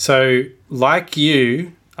 So, like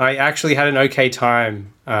you, I actually had an okay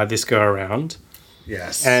time this go around.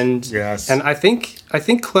 Yes. And I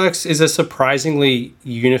think Clerks is a surprisingly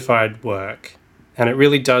unified work, and it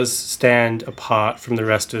really does stand apart from the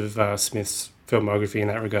rest of Smith's filmography in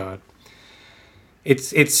that regard.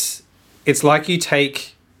 It's like you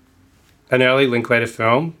take an early Linklater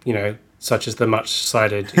film, such as the much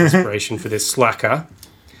cited inspiration for this Slacker,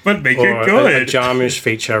 but make it good. A Jarmusch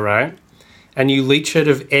feature, right? And you leech it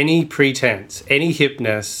of any pretense, any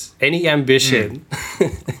hipness, any ambition.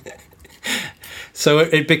 So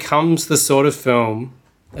it becomes the sort of film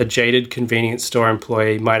a jaded convenience store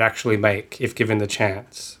employee might actually make if given the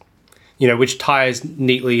chance. Which ties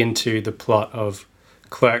neatly into the plot of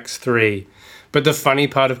Clerks 3. But the funny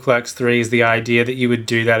part of Clerks 3 is the idea that you would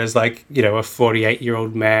do that as like, a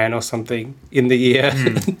 48-year-old man or something in the year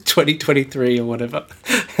 2023 or whatever.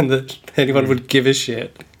 And that anyone would give a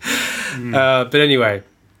shit. But anyway,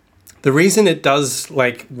 the reason it does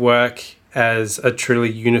like work as a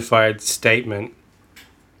truly unified statement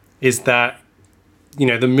is that,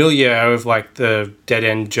 the milieu of like the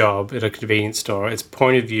dead-end job at a convenience store, its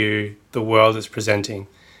point of view, the world it's presenting,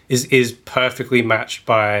 is perfectly matched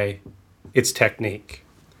by its technique.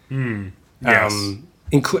 Yes.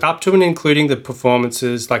 Up to and including the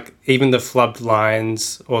performances, like even the flubbed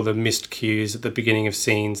lines or the missed cues at the beginning of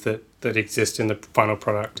scenes that exist in the final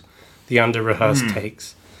product, the under-rehearsed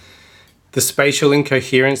takes. The spatial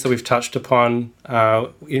incoherence that we've touched upon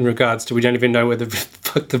in regards to we don't even know where the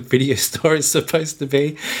fuck the video store is supposed to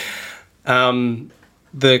be.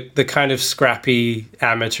 The kind of scrappy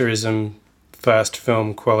amateurism first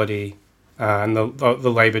film quality and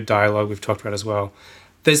the laboured dialogue we've talked about as well.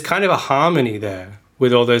 There's kind of a harmony there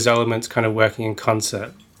with all those elements kind of working in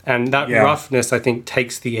concert. And that roughness, I think,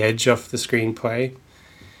 takes the edge off the screenplay.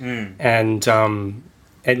 And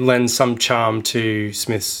it lends some charm to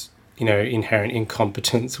Smith's, inherent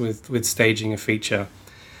incompetence with staging a feature.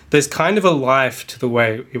 There's kind of a life to the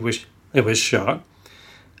way it was shot.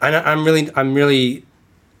 And I'm really,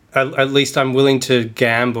 at least I'm willing to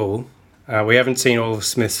gamble. We haven't seen all of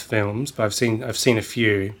Smith's films, but I've seen a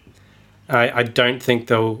few. I don't think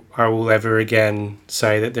I will ever again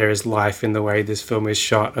say that there is life in the way this film is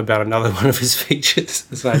shot about another one of his features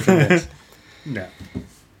aside from this. No.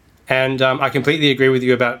 And I completely agree with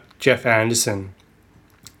you about Jeff Anderson.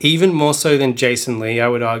 Even more so than Jason Lee, I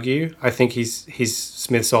would argue. I think he's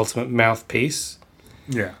Smith's ultimate mouthpiece.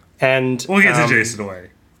 Yeah. And we'll get to Jason Lee.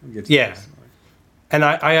 And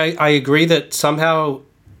I agree that somehow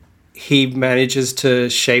he manages to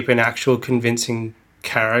shape an actual convincing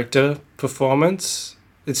character performance.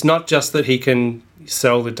 It's not just that he can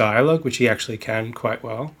sell the dialogue, which he actually can quite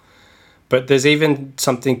well, but there's even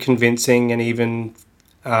something convincing and even,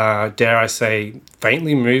 dare I say,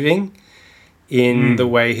 faintly moving in the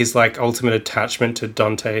way his ultimate attachment to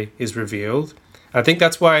Dante is revealed. I think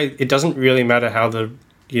that's why it doesn't really matter how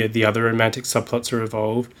the other romantic subplots are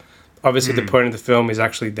evolved. Obviously, the point of the film is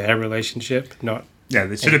actually their relationship, not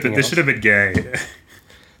they should have been gay.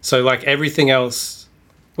 So everything else,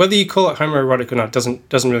 whether you call it homoerotic or not,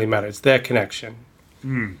 doesn't really matter. It's their connection,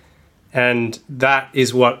 and that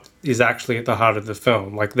is what is actually at the heart of the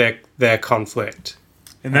film, their conflict.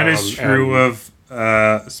 And that is true of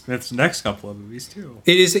Smith's next couple of movies too.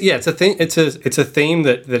 It is, yeah. It's a thing. It's a theme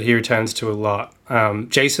that he returns to a lot.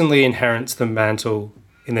 Jason Lee inherits the mantle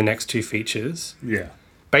in the next two features. Yeah,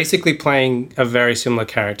 basically playing a very similar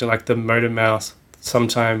character, like the Motor Mouth,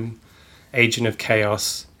 sometime agent of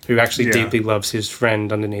chaos, who actually deeply loves his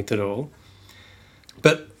friend underneath it all.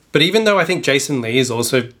 But even though I think Jason Lee is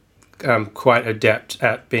also quite adept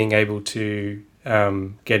at being able to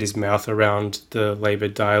get his mouth around the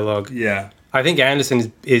laboured dialogue. Yeah. I think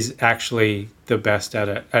Anderson is actually the best at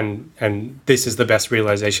it, and this is the best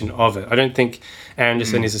realization of it. I don't think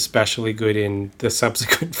Anderson is especially good in the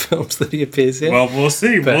subsequent films that he appears in. Well, we'll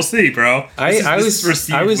see. We'll see, bro. I was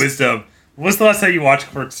received wisdom. When was the last time you watched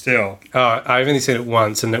Clerks 2? I've only seen it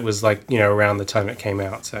once, and it was around the time it came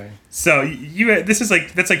out. So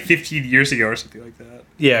that's 15 years ago or something like that.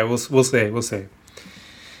 Yeah, we'll see.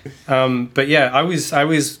 But yeah,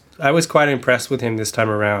 I was quite impressed with him this time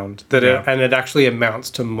around. It actually amounts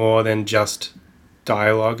to more than just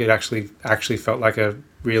dialogue. It actually felt like a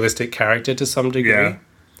realistic character to some degree.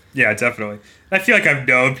 Yeah, definitely. I feel like I've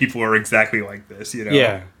known people who are exactly like this,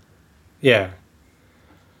 Yeah.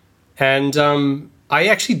 And I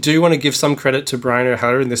actually do want to give some credit to Brian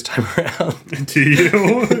O'Halloran this time around. Do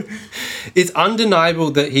you? It's undeniable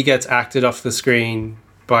that he gets acted off the screen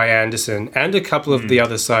by Anderson and a couple of the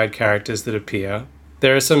other side characters that appear.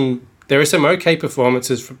 There are some okay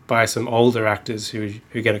performances by some older actors who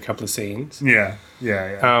get a couple of scenes. Yeah.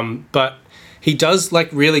 But he does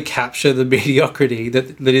really capture the mediocrity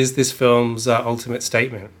that is this film's ultimate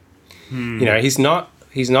statement. He's not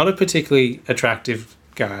a particularly attractive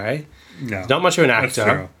guy. No, he's not much of an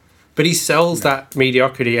actor, but he sells that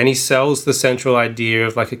mediocrity, and he sells the central idea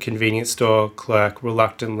of a convenience store clerk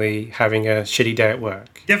reluctantly having a shitty day at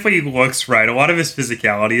work. Definitely looks right. A lot of his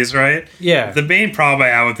physicality is right. Yeah. The main problem I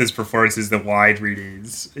have with his performance is the wide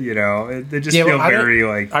readings. They just feel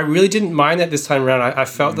very I really didn't mind that this time around. I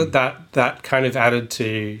felt that kind of added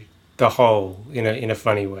to the whole in a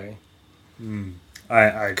funny way.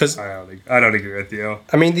 I don't agree with you.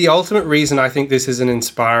 I mean, the ultimate reason I think this is an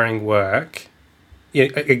inspiring work,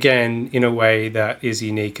 again, in a way that is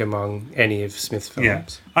unique among any of Smith's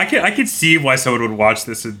films. Yeah. I could see why someone would watch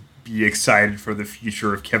this and be excited for the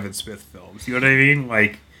future of Kevin Smith films. You know what I mean?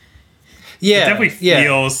 It definitely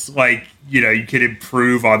feels like, you could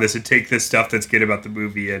improve on this and take this stuff that's good about the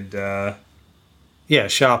movie and...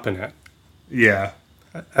 sharpen it. Yeah.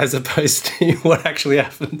 As opposed to what actually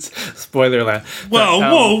happens. Spoiler alert.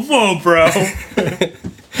 Whoa, bro.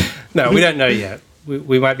 No, we don't know yet.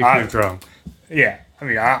 We might be proved wrong. Yeah. I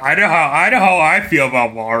mean, I know how I feel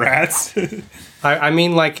about Mallrats. I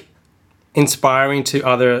mean, inspiring to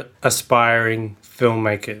other aspiring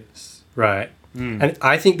filmmakers, right? And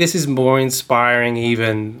I think this is more inspiring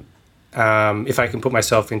even if I can put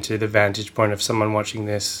myself into the vantage point of someone watching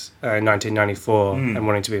this in 1994 and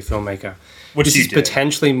wanting to be a filmmaker. Which this you is did.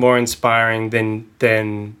 potentially more inspiring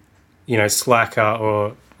than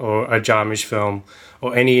Slacker or a Jarmusch film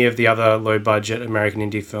or any of the other low budget American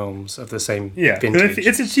indie films of the same Yeah, vintage.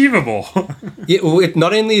 it's achievable. Yeah, well,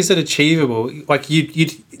 not only is it achievable, like you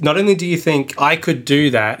not only do you think I could do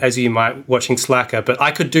that as you might watching Slacker, but I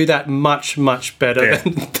could do that much better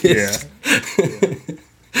than this.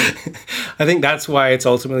 I think that's why it's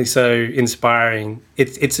ultimately so inspiring.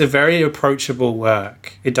 It's a very approachable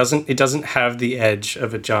work. It doesn't have the edge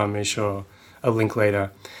of a Jarmusch or a Linklater,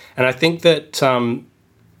 and I think that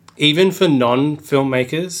even for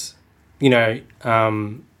non-filmmakers, if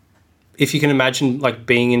you can imagine like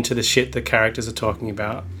being into the shit the characters are talking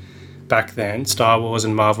about back then, Star Wars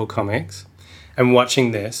and Marvel Comics, and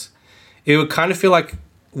watching this, it would kind of feel like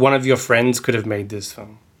one of your friends could have made this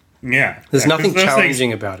film. Yeah. There's 'cause nothing those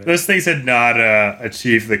challenging things, about it. Those things had not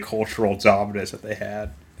achieved the cultural dominance that they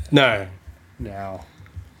had No. now.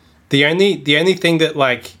 The only thing that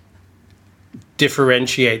like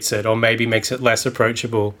differentiates it or maybe makes it less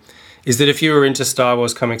approachable is that if you were into Star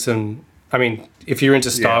Wars comics if you were into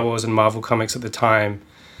Star Wars and Marvel Comics at the time,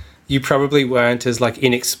 you probably weren't as like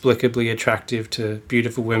inexplicably attractive to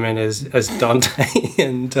beautiful women as Dante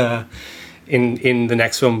and in the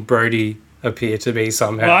next film Brody appear to be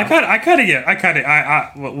somehow. Well, we'll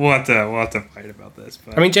have to fight about this.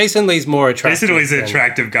 But I mean, Jason Lee's more attractive. Jason Lee's an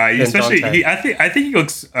attractive guy, especially Dante. I think he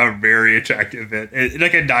looks very attractive in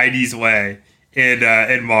like a '90s way in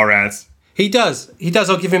Mallrats. He does.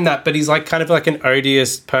 I'll give him that. But he's like kind of like an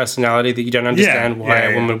odious personality that you don't understand why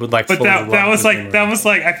a woman would like. But fall in love that was with like him.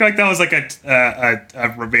 I feel like that was like a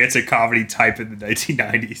romantic comedy type in the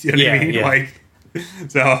 1990s. You know what I mean? Yeah. Like,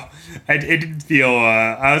 so it didn't feel.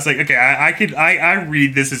 I was like, okay, I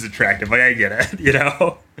read this as attractive. Like I get it, you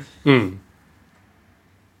know. And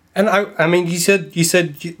I mean, you said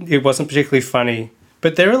it wasn't particularly funny,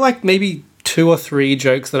 but there are like maybe 2 or 3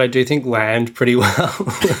 jokes that I do think land pretty well.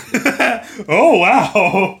 Oh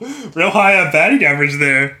wow, real high batting average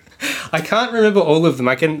there. I can't remember all of them.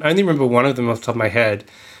 I can only remember one of them off the top of my head.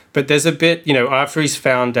 But there's a bit, after he's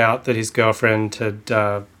found out that his girlfriend had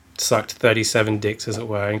sucked 37 dicks, as it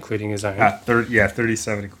were, including his own.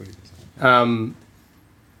 37 including.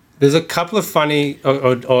 There's a couple of funny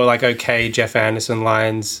or like okay Jeff Anderson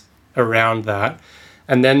lines around that.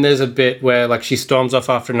 And then there's a bit where like she storms off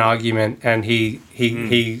after an argument and he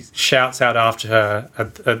shouts out after her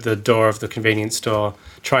at the door of the convenience store,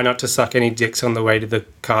 try not to suck any dicks on the way to the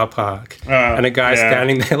car park. And a guy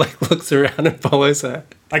standing there like looks around and follows her.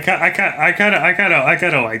 I kind of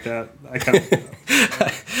like that.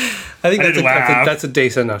 I think didn't laugh. that's a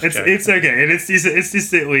decent enough joke. It's okay, and it's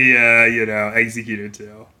decently executed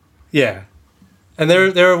too. Yeah. And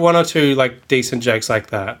there are 1 or 2 like decent jokes like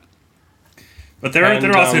that. But there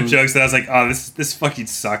are also jokes that I was like, oh, this fucking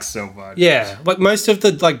sucks so much. Yeah, like most of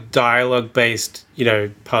the like dialogue based,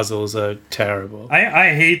 puzzles are terrible.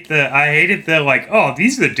 I hated the like, oh,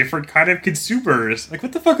 these are the different kind of consumers. Like,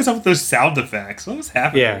 what the fuck is up with those sound effects? What was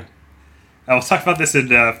happening? Yeah. I was talking about this in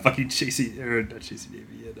fucking not Chasey Davy and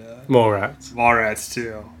Mallrats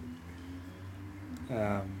too.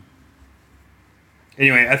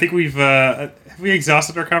 Anyway, I think have we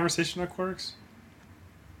exhausted our conversation on Quirks?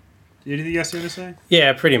 Do you have anything else you want to say?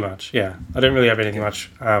 Yeah, pretty much. Yeah, I don't really have anything much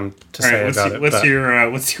to say about it. What's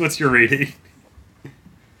your rating?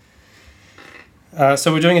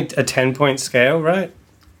 So we're doing a 10-point scale, right?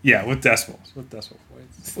 Yeah, with decimals. With decimal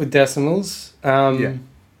points. With decimals. Yeah.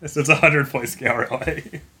 It's a 100-point scale,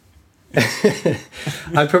 really.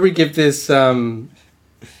 I'd probably give this 7.2.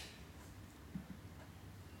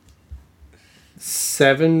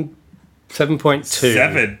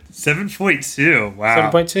 7.2.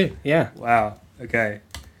 Wow. 7.2. Yeah. Wow. Okay.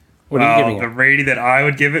 What are you giving the it? rating that I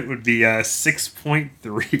would give it would be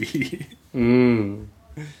 6.3.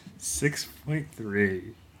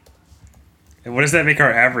 6.3. And what does that make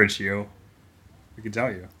our average, Hugh? We can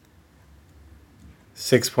tell you.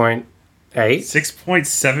 6.8.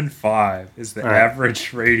 6.75 is the All right.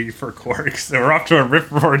 average rating for Quarks. So we're off to a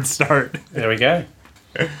rip-roaring start. There we go.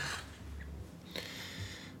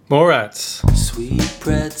 Mallrats. Sweet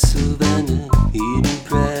pretzel vendor, Eden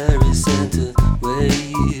Prairie Center, where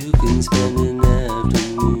you can spend an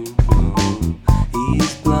afternoon.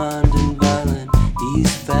 He's blonde and violent,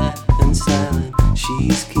 he's fat and silent.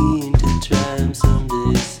 She's keen to try him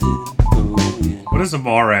someday soon. Oh, yeah. What is a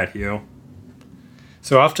Mallrat, Hugh?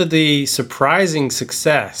 So after the surprising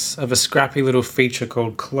success of a scrappy little feature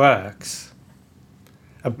called Clerks,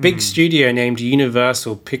 a big studio named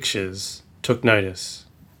Universal Pictures took notice.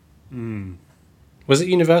 Was it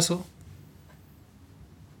Universal?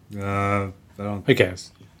 I don't. Who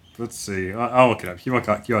cares? Let's see. I'll look it up. Keep on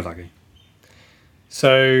talking.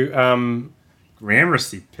 So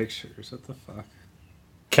Gramercy Pictures. What the fuck?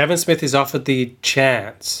 Kevin Smith is offered the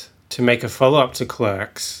chance to make a follow-up to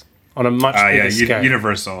Clerks on a much bigger scale.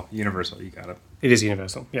 Universal. You got it. It is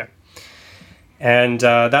Universal, yeah. And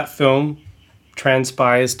that film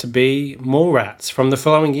transpires to be Mallrats from the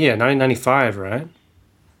following year, 1995, right?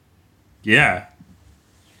 Yeah.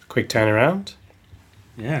 Quick turnaround.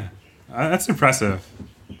 Yeah. That's impressive.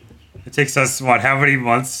 It takes us, how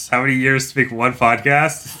many years to make one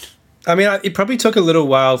podcast? I mean, it probably took a little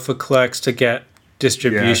while for Clerks to get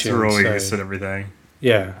distribution. Yeah, to release and everything.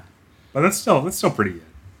 Yeah. But that's still pretty good.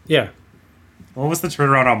 Yeah. What was the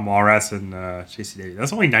turnaround on Mallrats and JC Davies?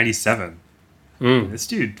 That's only 97. This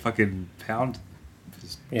dude fucking pound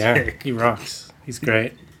his dick. He rocks. He's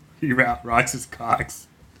great. He rocks his cocks.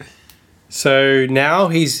 So now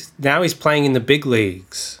he's playing in the big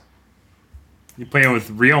leagues. You're playing with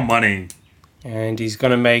real money. And he's going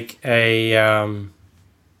to make a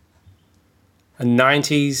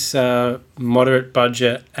 90s moderate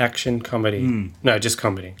budget action comedy. No, just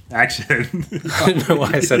comedy. Action. I don't know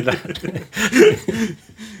why I said that.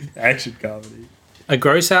 Action comedy. A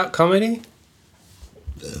gross out comedy?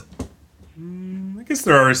 I guess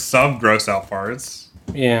there are some gross out parts.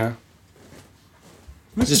 Yeah.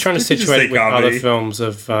 Just trying to situate it with other films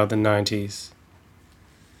of the 90s.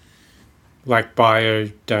 Like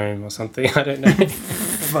Biodome or something. I don't know.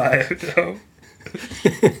 Biodome.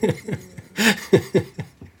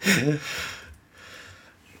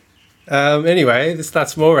 Anyway,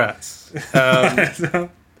 that's Mallrats.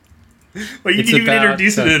 Well, you didn't even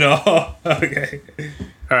introduce it at all. Okay.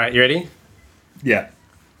 All right, you ready? Yeah.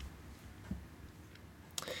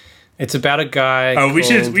 It's about a guy. Oh, we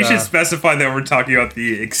should specify that we're talking about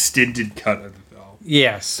the extended cut of the film.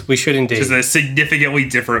 Yes, we should indeed. Which is a significantly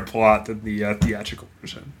different plot than the theatrical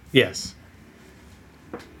version. Yes.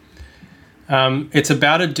 It's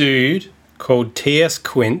about a dude called T.S.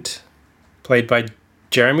 Quint, played by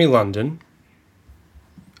Jeremy London,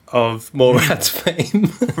 of Mallrats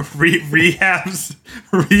fame. Rehab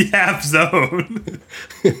Zone.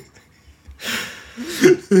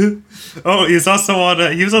 Oh, he's also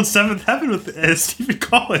on. He was on Seventh Heaven with Stephen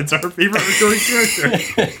Collins, our favorite recurring character.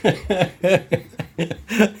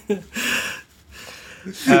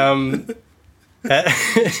 Yeah,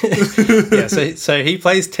 so he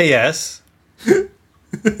plays T.S.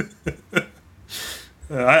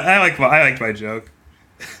 I like my joke.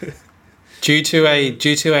 Due to a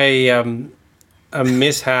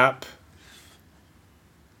mishap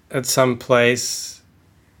at some place,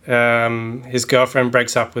 his girlfriend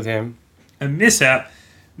breaks up with him. A mishap?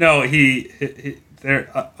 No, he there.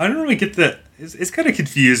 I don't really get the. It's kind of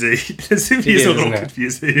confusing. It seems he's a little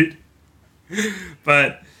confusing.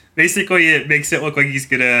 But basically, it makes it look like he's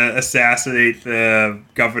gonna assassinate the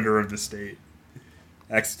governor of the state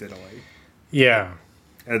accidentally. Yeah.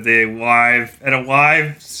 At a live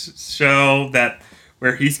show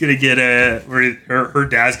where he's gonna get her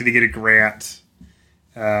dad's gonna get a grant,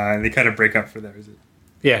 and they kind of break up for that reason.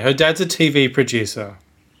 Yeah, her dad's a TV producer,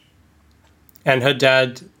 and her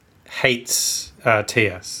dad hates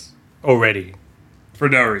T.S. already for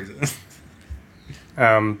no reason.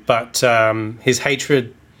 But his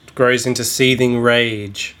hatred grows into seething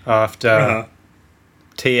rage after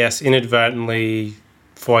T.S. inadvertently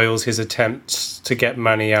foils his attempts to get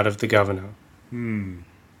money out of the governor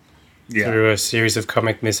through a series of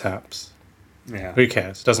comic mishaps. Yeah. Who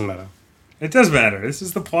cares? Doesn't matter. It does matter. This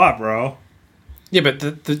is the plot, bro. Yeah, but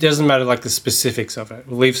it doesn't matter like the specifics of it.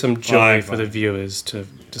 We'll leave some joy for the viewers to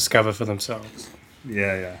discover for themselves.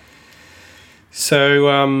 Yeah.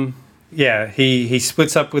 So, he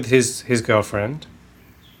splits up with his girlfriend.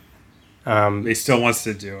 He still wants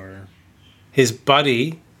to do her. His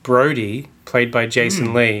buddy, Brody, played by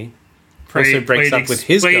Jason Lee, also breaks up with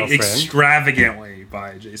his girlfriend. Extravagantly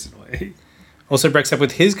by Jason Lee. Also breaks up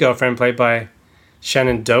with his girlfriend, played by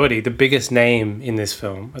Shannon Doherty, the biggest name in this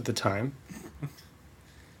film at the time.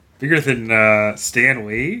 Bigger than Stan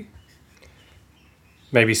Lee?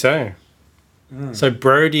 Maybe so. So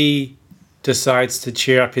Brody decides to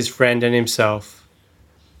cheer up his friend and himself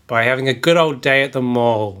by having a good old day at the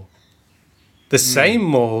mall. The same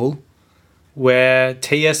mall where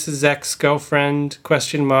T.S.'s ex-girlfriend,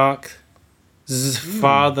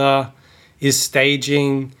 father is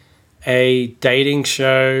staging a dating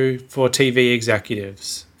show for TV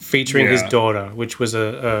executives featuring his Yeah. daughter, which was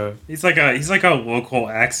a He's like a local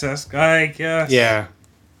access guy, I guess. yeah.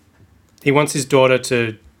 He wants his daughter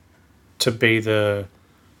to be the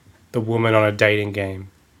woman on a dating game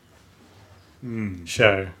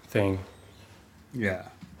show thing. Yeah.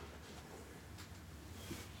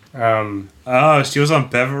 Oh, she was on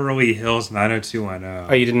Beverly Hills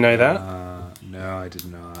 90210. you didn't know that? No, I did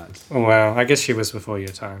not. Oh, wow. I guess she was before your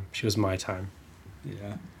time. She was my time.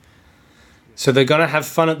 Yeah. So they're going to have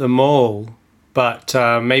fun at the mall, but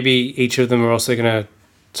maybe each of them are also going to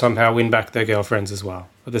somehow win back their girlfriends as well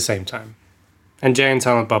at the same time. And Jay and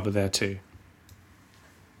Silent Bob are there too.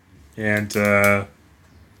 And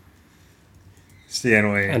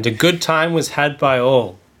Stanley. And a good time was had by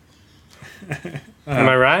all. Am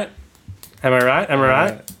I right? Am I right? Am I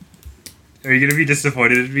right? Are you gonna be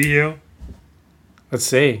disappointed in me, Hugh? Let's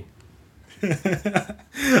see. I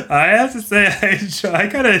have to say, I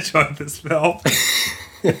kind of enjoyed this film.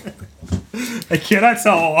 I cannot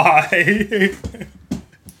tell why.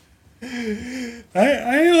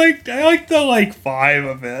 I like the vibe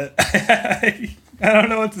of it. I don't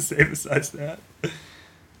know what to say besides that.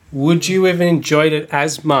 Would you have enjoyed it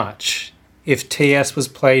as much if T.S. was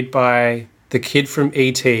played by the kid from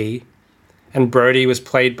E.T. and Brody was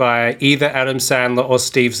played by either Adam Sandler or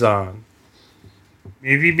Steve Zahn?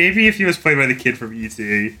 Maybe if he was played by the kid from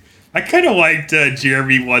E.T. I kind of liked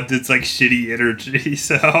Jeremy London's shitty energy.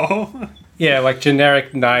 So Yeah, like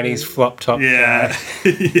generic 90s flop top yeah, guy.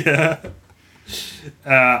 yeah.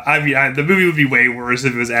 I mean, the movie would be way worse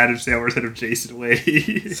if it was Adam Sandler instead of Jason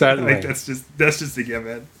Lee. Certainly. that's just a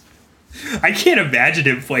given. I can't imagine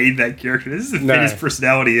him playing that character. This doesn't fit No. his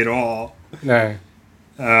personality at all. No.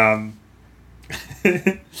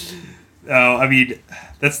 I mean,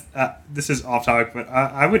 this is off topic, but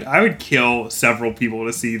I would kill several people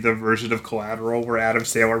to see the version of Collateral where Adam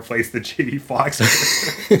Sandler plays the Jamie Foxx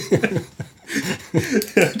character.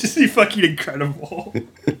 Just be fucking incredible.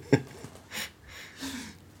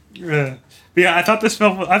 But yeah, I thought it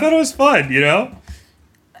was fun, you know?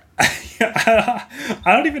 I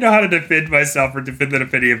don't even know how to defend myself or defend that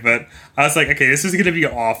opinion, but I was like, okay, this is gonna be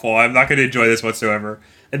awful. I'm not gonna enjoy this whatsoever.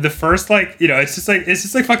 And the first it's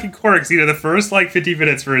just like fucking Quirks, you know, the first 50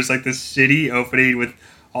 minutes were just this shitty opening with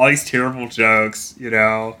all these terrible jokes, you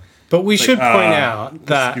know. But we should point out This is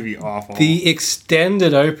that gonna be awful. the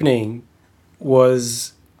extended opening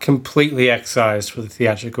was completely excised for the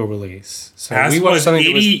theatrical release. So as we watched was something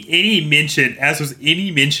any mention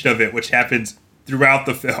of it, which happens throughout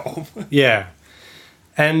the film. Yeah.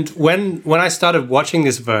 And when I started watching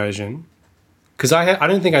this version, because I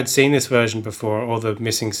don't think I'd seen this version before, or the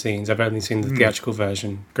missing scenes. I've only seen the theatrical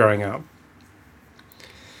version growing up.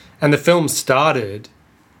 And the film started,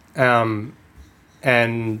 and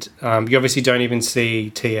you obviously don't even see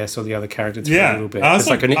T.S. or the other characters for a little bit. I was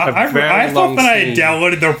It's I very thought long that I had scene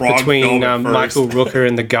downloaded the wrong between film at first. Michael Rooker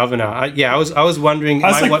and the governor. I was wondering, I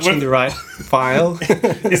was am I like, watching what- the right file?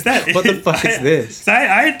 Is that What the fuck is this? I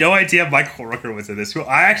had no idea Michael Rooker was in this.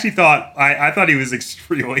 I actually thought I thought he was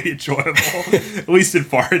extremely enjoyable, at least in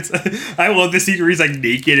parts. I love the scene where he's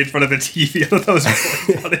naked in front of the TV. I thought that was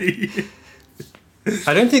really funny.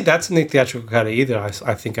 I don't think that's in the theatrical cut either.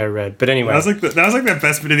 I think I read, but anyway, That was the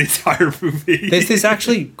best bit of the entire movie. there's this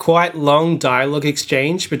actually quite long dialogue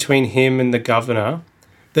exchange between him and the governor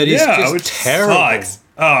that is just which terrible. sucks.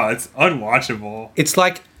 Oh, it's unwatchable. It's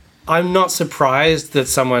like, I'm not surprised that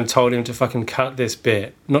someone told him to fucking cut this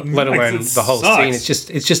bit, not let alone it the whole sucks. scene.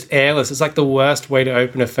 It's just airless. It's like the worst way to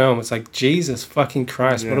open a film. It's like, Jesus fucking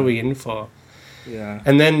Christ, what Yeah. are we in for? Yeah.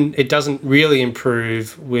 And then it doesn't really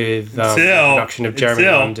improve with the production of Jeremy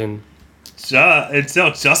London.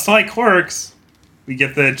 Just like Quirks, we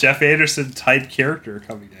get the Jeff Anderson type character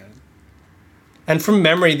coming in. And from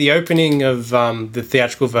memory, the opening of the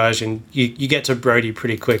theatrical version, you get to Brody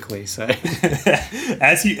pretty quickly. So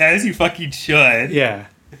As you fucking should. yeah,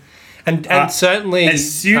 and certainly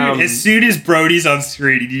As soon as Brody's on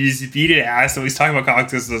screen, he just beat an ass and he's talking about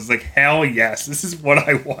comics. I was like, hell yes, this is what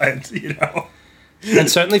I want, you know.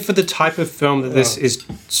 and certainly for the type of film that this is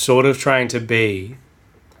sort of trying to be,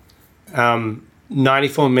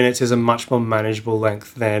 94 minutes is a much more manageable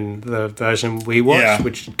length than the version we watched, Yeah.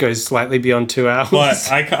 which goes slightly beyond 2 hours.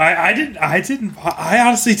 But I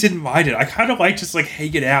honestly didn't mind it. I kind of like just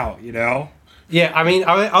hanging out, you know. yeah, I mean,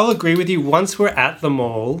 I'll agree with you. Once we're at the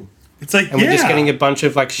mall It's like and we're just getting a bunch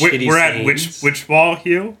of shitty we're at scenes, which mall,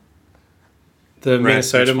 Hugh? the We're at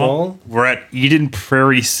Minnesota which Mall. We're at Eden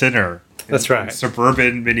Prairie Center. That's right.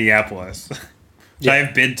 Suburban Minneapolis. Which I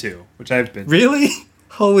have been to. Really?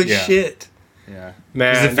 Holy Yeah. shit. Yeah.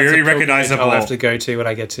 Man, It's a that's very pilgrimage recognizable. I'll have to go to when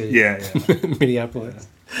I get to Yeah. Minneapolis.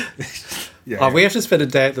 Yeah. we have to spend a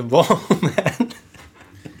day at the mall, man.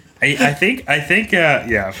 I think,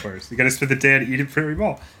 yeah, of course. You got to spend the day at Eden Prairie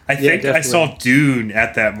Mall. I think I definitely. saw Dune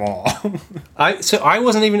at that mall. I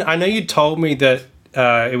wasn't even. I know you told me that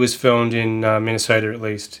it was filmed in Minnesota, at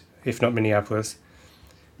least, if not Minneapolis.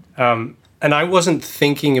 And I wasn't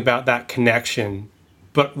thinking about that connection.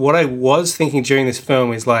 But what I was thinking during this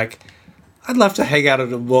film is like, I'd love to hang out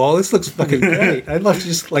at a mall. This looks fucking great. I'd love to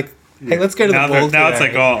just like, hey, let's go to the mall. Now it's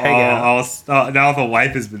today like, and hang out. now the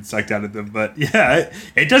life has been sucked out of them. But yeah,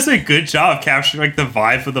 it does a good job of capturing like the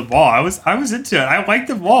vibe of the mall. I was into it. I like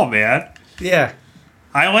the mall, man. Yeah.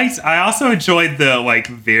 I also enjoyed the like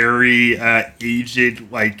very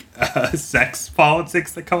aged like sex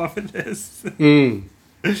politics that come up in this.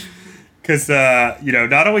 Because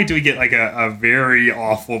not only do we get like a very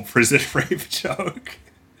awful prison rape joke,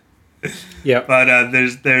 Yeah. but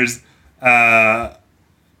there's there's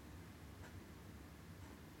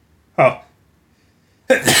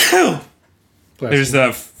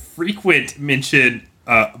a frequent mention,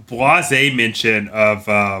 blasé mention of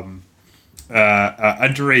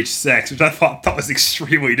underage sex, which I thought was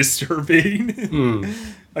extremely disturbing.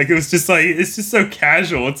 Like it's just so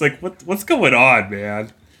casual. It's like what's going on,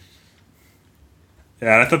 man?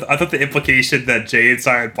 Yeah, I thought the implication that Jay and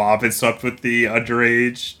Silent Bob had slept with the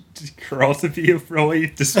underage girl to be really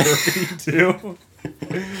disturbing too.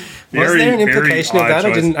 Was there an implication of that?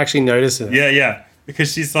 I didn't actually notice it. Yeah.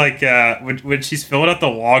 Because she's like, when she's filling out the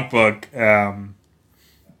logbook,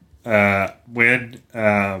 when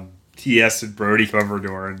TS and Brody come over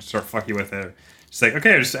to her and start fucking with her, she's like,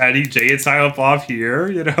 okay, I'm just adding Jay and Silent Bob here,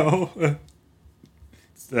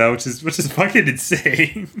 so, which is fucking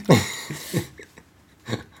insane.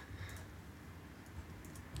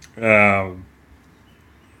 I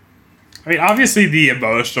mean, obviously the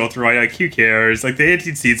emotional through, like, who cares? Like, the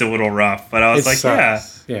ending scene's a little rough, but I was like,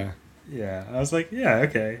 sucks. Yeah. Yeah, I was like, yeah,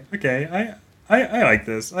 okay. I like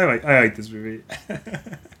this. I like this movie.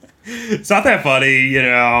 It's not that funny,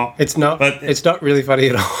 It's not. But it's not really funny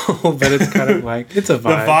at all. But it's kind of like it's a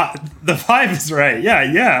vibe. The vibe is right.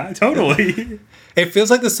 Yeah, totally. It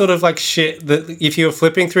feels like the sort of like shit that if you were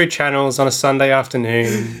flipping through channels on a Sunday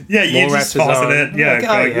afternoon, Yeah, you just pause it. Yeah,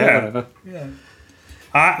 like, whatever. Yeah.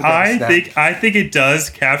 I think it does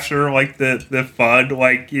capture like the fun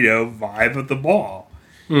vibe of the mall.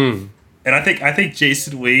 And I think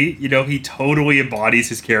Jason Lee, he totally embodies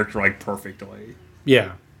his character like perfectly.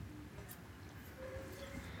 Yeah.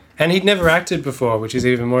 And he'd never acted before, which is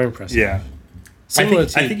even more impressive. Yeah. I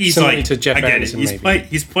think he's like to Jeff again, Anderson,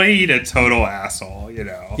 he's playing a total asshole,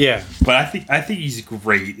 Yeah. But I think he's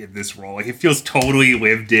great in this role. Like it feels totally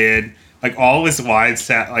lived in. Like all his lines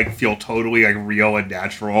feel totally like real and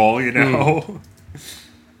natural,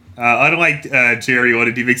 Unlike Jerry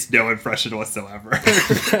Oden, he makes no impression whatsoever.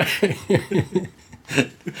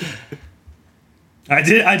 I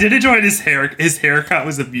did enjoy his hair. His haircut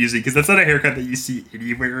was amusing because that's not a haircut that you see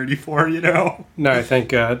anywhere anymore. No, thank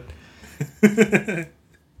God.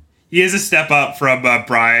 He is a step up from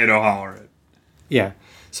Brian O'Halloran. Yeah.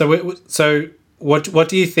 So what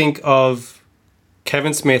do you think of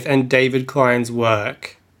Kevin Smith and David Klein's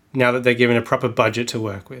work now that they're given a proper budget to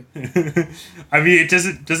work with? I mean, it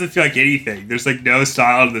doesn't feel like anything. There's like no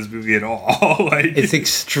style in this movie at all. It's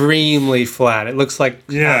extremely flat. It looks like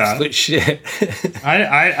absolute shit.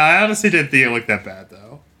 I honestly didn't think it looked that bad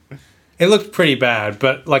though. It looked pretty bad,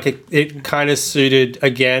 but like it kind of suited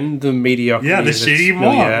again the mediocrity. Yeah, the of its shitty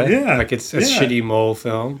mall. Yeah, like it's a shitty mall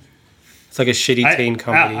film. It's like a shitty teen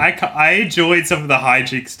comedy. I enjoyed some of the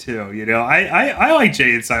hijinks too. I like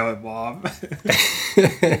Jay and Silent Bob.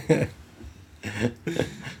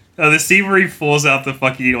 The scene where he pulls out the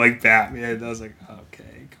fucking like Batman. I was like,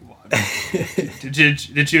 okay, come on.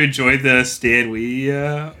 Did you enjoy the Stan Lee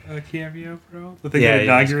cameo, bro? The thing that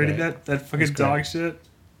inaugurated that fucking dog shit.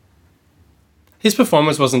 His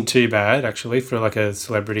performance wasn't too bad actually for like a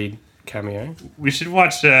celebrity cameo. We should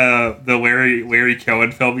watch the Larry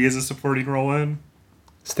Cohen film he has a supporting role in.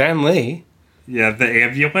 Stan Lee? Yeah, The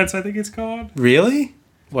Ambulance, I think it's called. Really?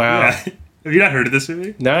 Wow. Yeah. Have you not heard of this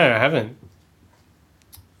movie? No, I haven't.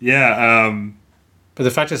 Yeah. But the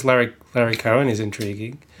fact is Larry Cohen is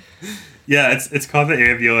intriguing. Yeah, it's called The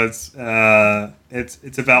Ambulance.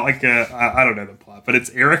 It's about like I don't know the plot, but it's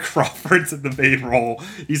Eric Crawford's in the main role.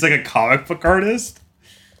 He's like a comic book artist.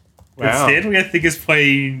 Wow. And Stanley, I think, is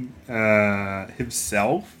playing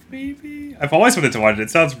himself. Maybe I've always wanted to watch it. It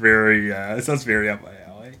sounds very up my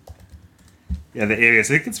alley. Yeah, The Alias.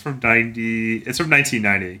 I think it's from 90. It's from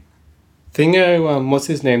 1990. Thingo, what's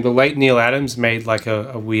his name? The late Neil Adams made like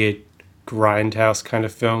a weird grindhouse kind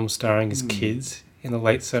of film starring his kids in the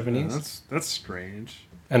late 70s. That's strange.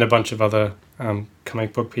 and a bunch of other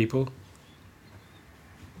comic book people.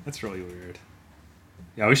 That's really weird.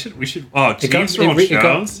 Yeah, we should. Oh, It James got- Earl it got-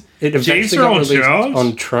 Jones. It James eventually got Earl released Jones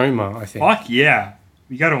on Troma, I think. Fuck yeah,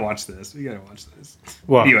 we gotta watch this.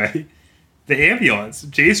 What? Anyway, the ambulance.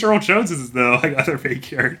 James Earl Jones is the other main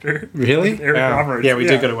character. Really? Eric Wow. Roberts. Yeah, we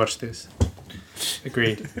do got to watch this.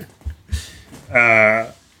 Agreed.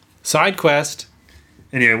 Uh, Side quest.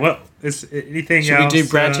 anyway, what is anything Should else? we do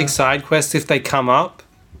branching side quests if they come up?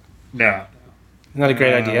 No. Not a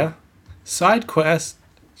great Uh, idea. Side quest.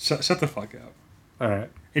 Shut the fuck up. All right.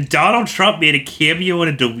 And Donald Trump made a cameo in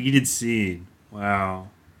a deleted scene. Wow.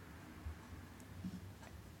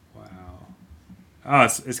 Oh,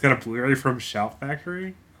 it's got a Blu-ray from Shout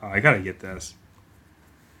Factory? Oh, I gotta get this.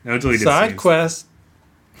 No deleted Side scenes. quest.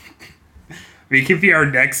 It could be our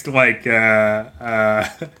next, like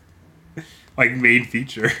main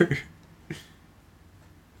feature.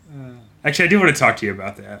 Actually, I do want to talk to you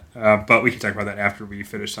about that, but we can talk about that after we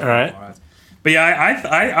finish talking All right. about it. But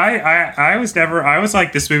yeah, I was never. I was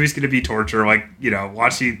like, this movie's gonna be torture. Like,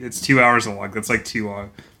 watching. It's 2 hours long. That's like too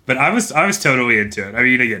long. But I was totally into it. I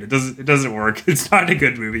mean, again, it doesn't work. It's not a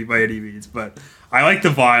good movie by any means. But I like the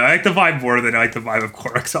vibe. I like the vibe more than I like the vibe of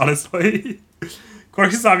Clerks. Honestly,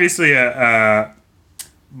 Clerks is obviously a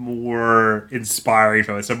more inspiring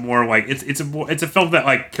film. It's a more like it's a film that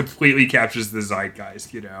like completely captures the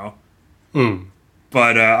zeitgeist.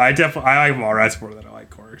 But I like Mallrats more than I like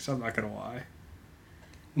Clerks. I'm not gonna lie.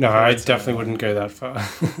 No, I definitely wouldn't go that far.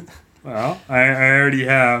 Well, I already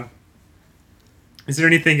have. Is there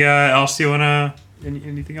anything else you wanna?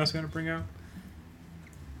 Anything else you wanna bring up?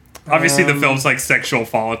 Obviously, the film's like sexual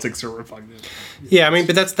politics are repugnant. Yeah, I mean,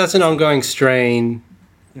 but that's an ongoing strain.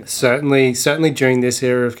 Certainly during this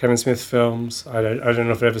era of Kevin Smith films, I don't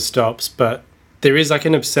know if it ever stops, but there is like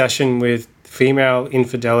an obsession with female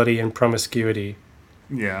infidelity and promiscuity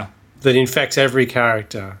Yeah, that infects every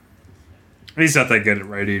character. he's not that good at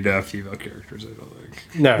writing female characters. I don't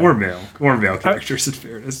think. No. Or male characters. In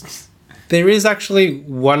fairness, There is actually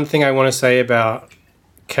one thing I want to say about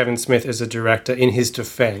Kevin Smith as a director in his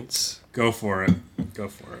defense. go for it.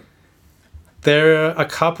 There are a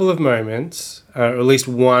couple of moments, or at least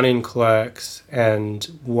one in Clerks and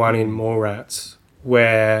one in Mallrats,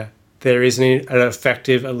 where there is an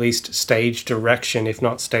effective, at least stage direction, if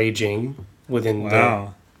not staging, within the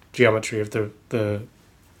geometry of the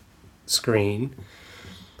screen.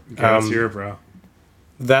 Okay, let's hear it, bro.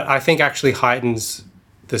 That I think actually heightens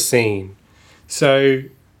the scene. So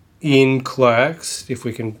in Clerks, if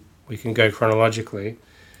we can go chronologically,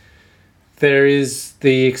 there is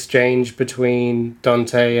the exchange between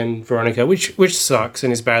Dante and Veronica, which sucks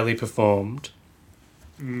and is badly performed.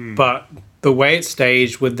 But the way it's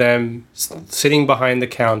staged with them sitting behind the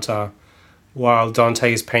counter while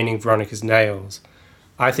Dante is painting Veronica's nails,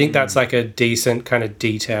 I think that's like a decent kind of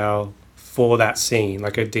detail for that scene,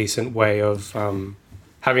 like a decent way of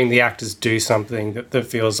having the actors do something that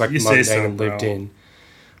feels like You say mundane so, and lived bro. in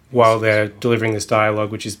while they're delivering this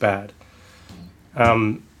dialogue, which is bad.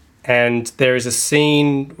 And there is a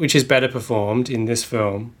scene which is better performed in this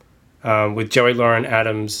film with Joey Lauren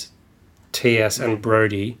Adams, T.S. and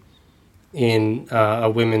Brody in a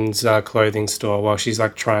women's clothing store while she's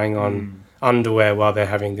like trying on underwear while they're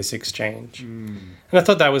having this exchange. And I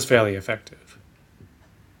thought that was fairly effective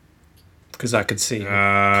because I could see her.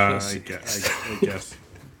 I guess.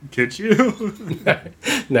 Could you?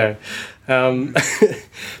 No.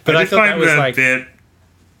 But I just thought find that was the like... bit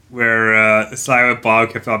where Silent Bob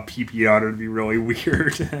kept on pee on her to be really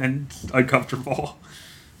weird and uncomfortable.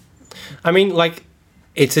 I mean, like,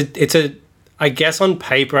 it's a. I guess on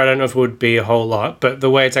paper, I don't know if it would be a whole lot, but the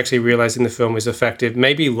way it's actually realized in the film is effective,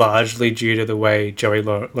 maybe largely due to the way Joey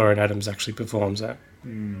Lauren Adams actually performs it.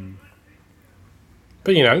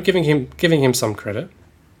 But giving him some credit.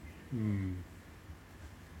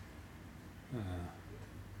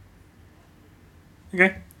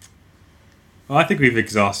 Okay. Well, I think we've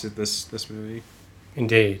exhausted this movie.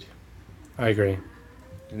 Indeed, I agree.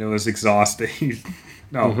 And it was exhausting.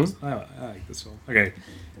 No, I like this film. Okay.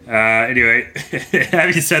 Anyway,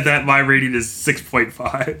 having said that, my rating is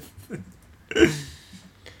 6.5.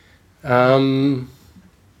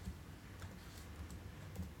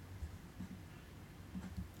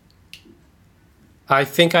 I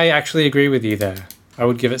think I actually agree with you there. I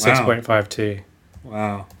would give it Wow. 6.5 too.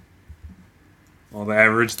 Wow. Well, the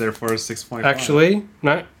average, therefore, is 6.5. Actually,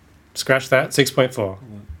 no. Scratch that. 6.4.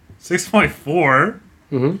 6.4?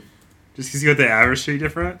 Mm-hmm. Just because you got the average to be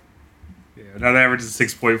different? Yeah, now the average is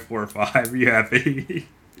 6.45. Are you happy?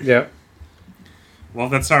 Yep. Well,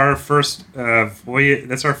 that's our first voyage.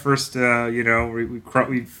 That's our first, we've I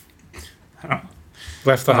don't know.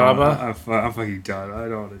 Left the harbor. I'm fucking done. I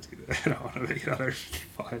don't want to do that. I don't want to make another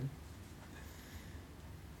fun.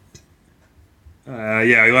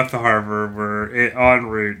 Yeah, we left the harbor. We're en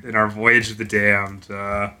route in our voyage of the damned.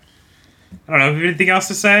 I don't know. Anything else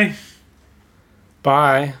to say?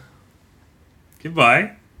 Bye.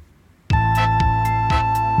 Goodbye.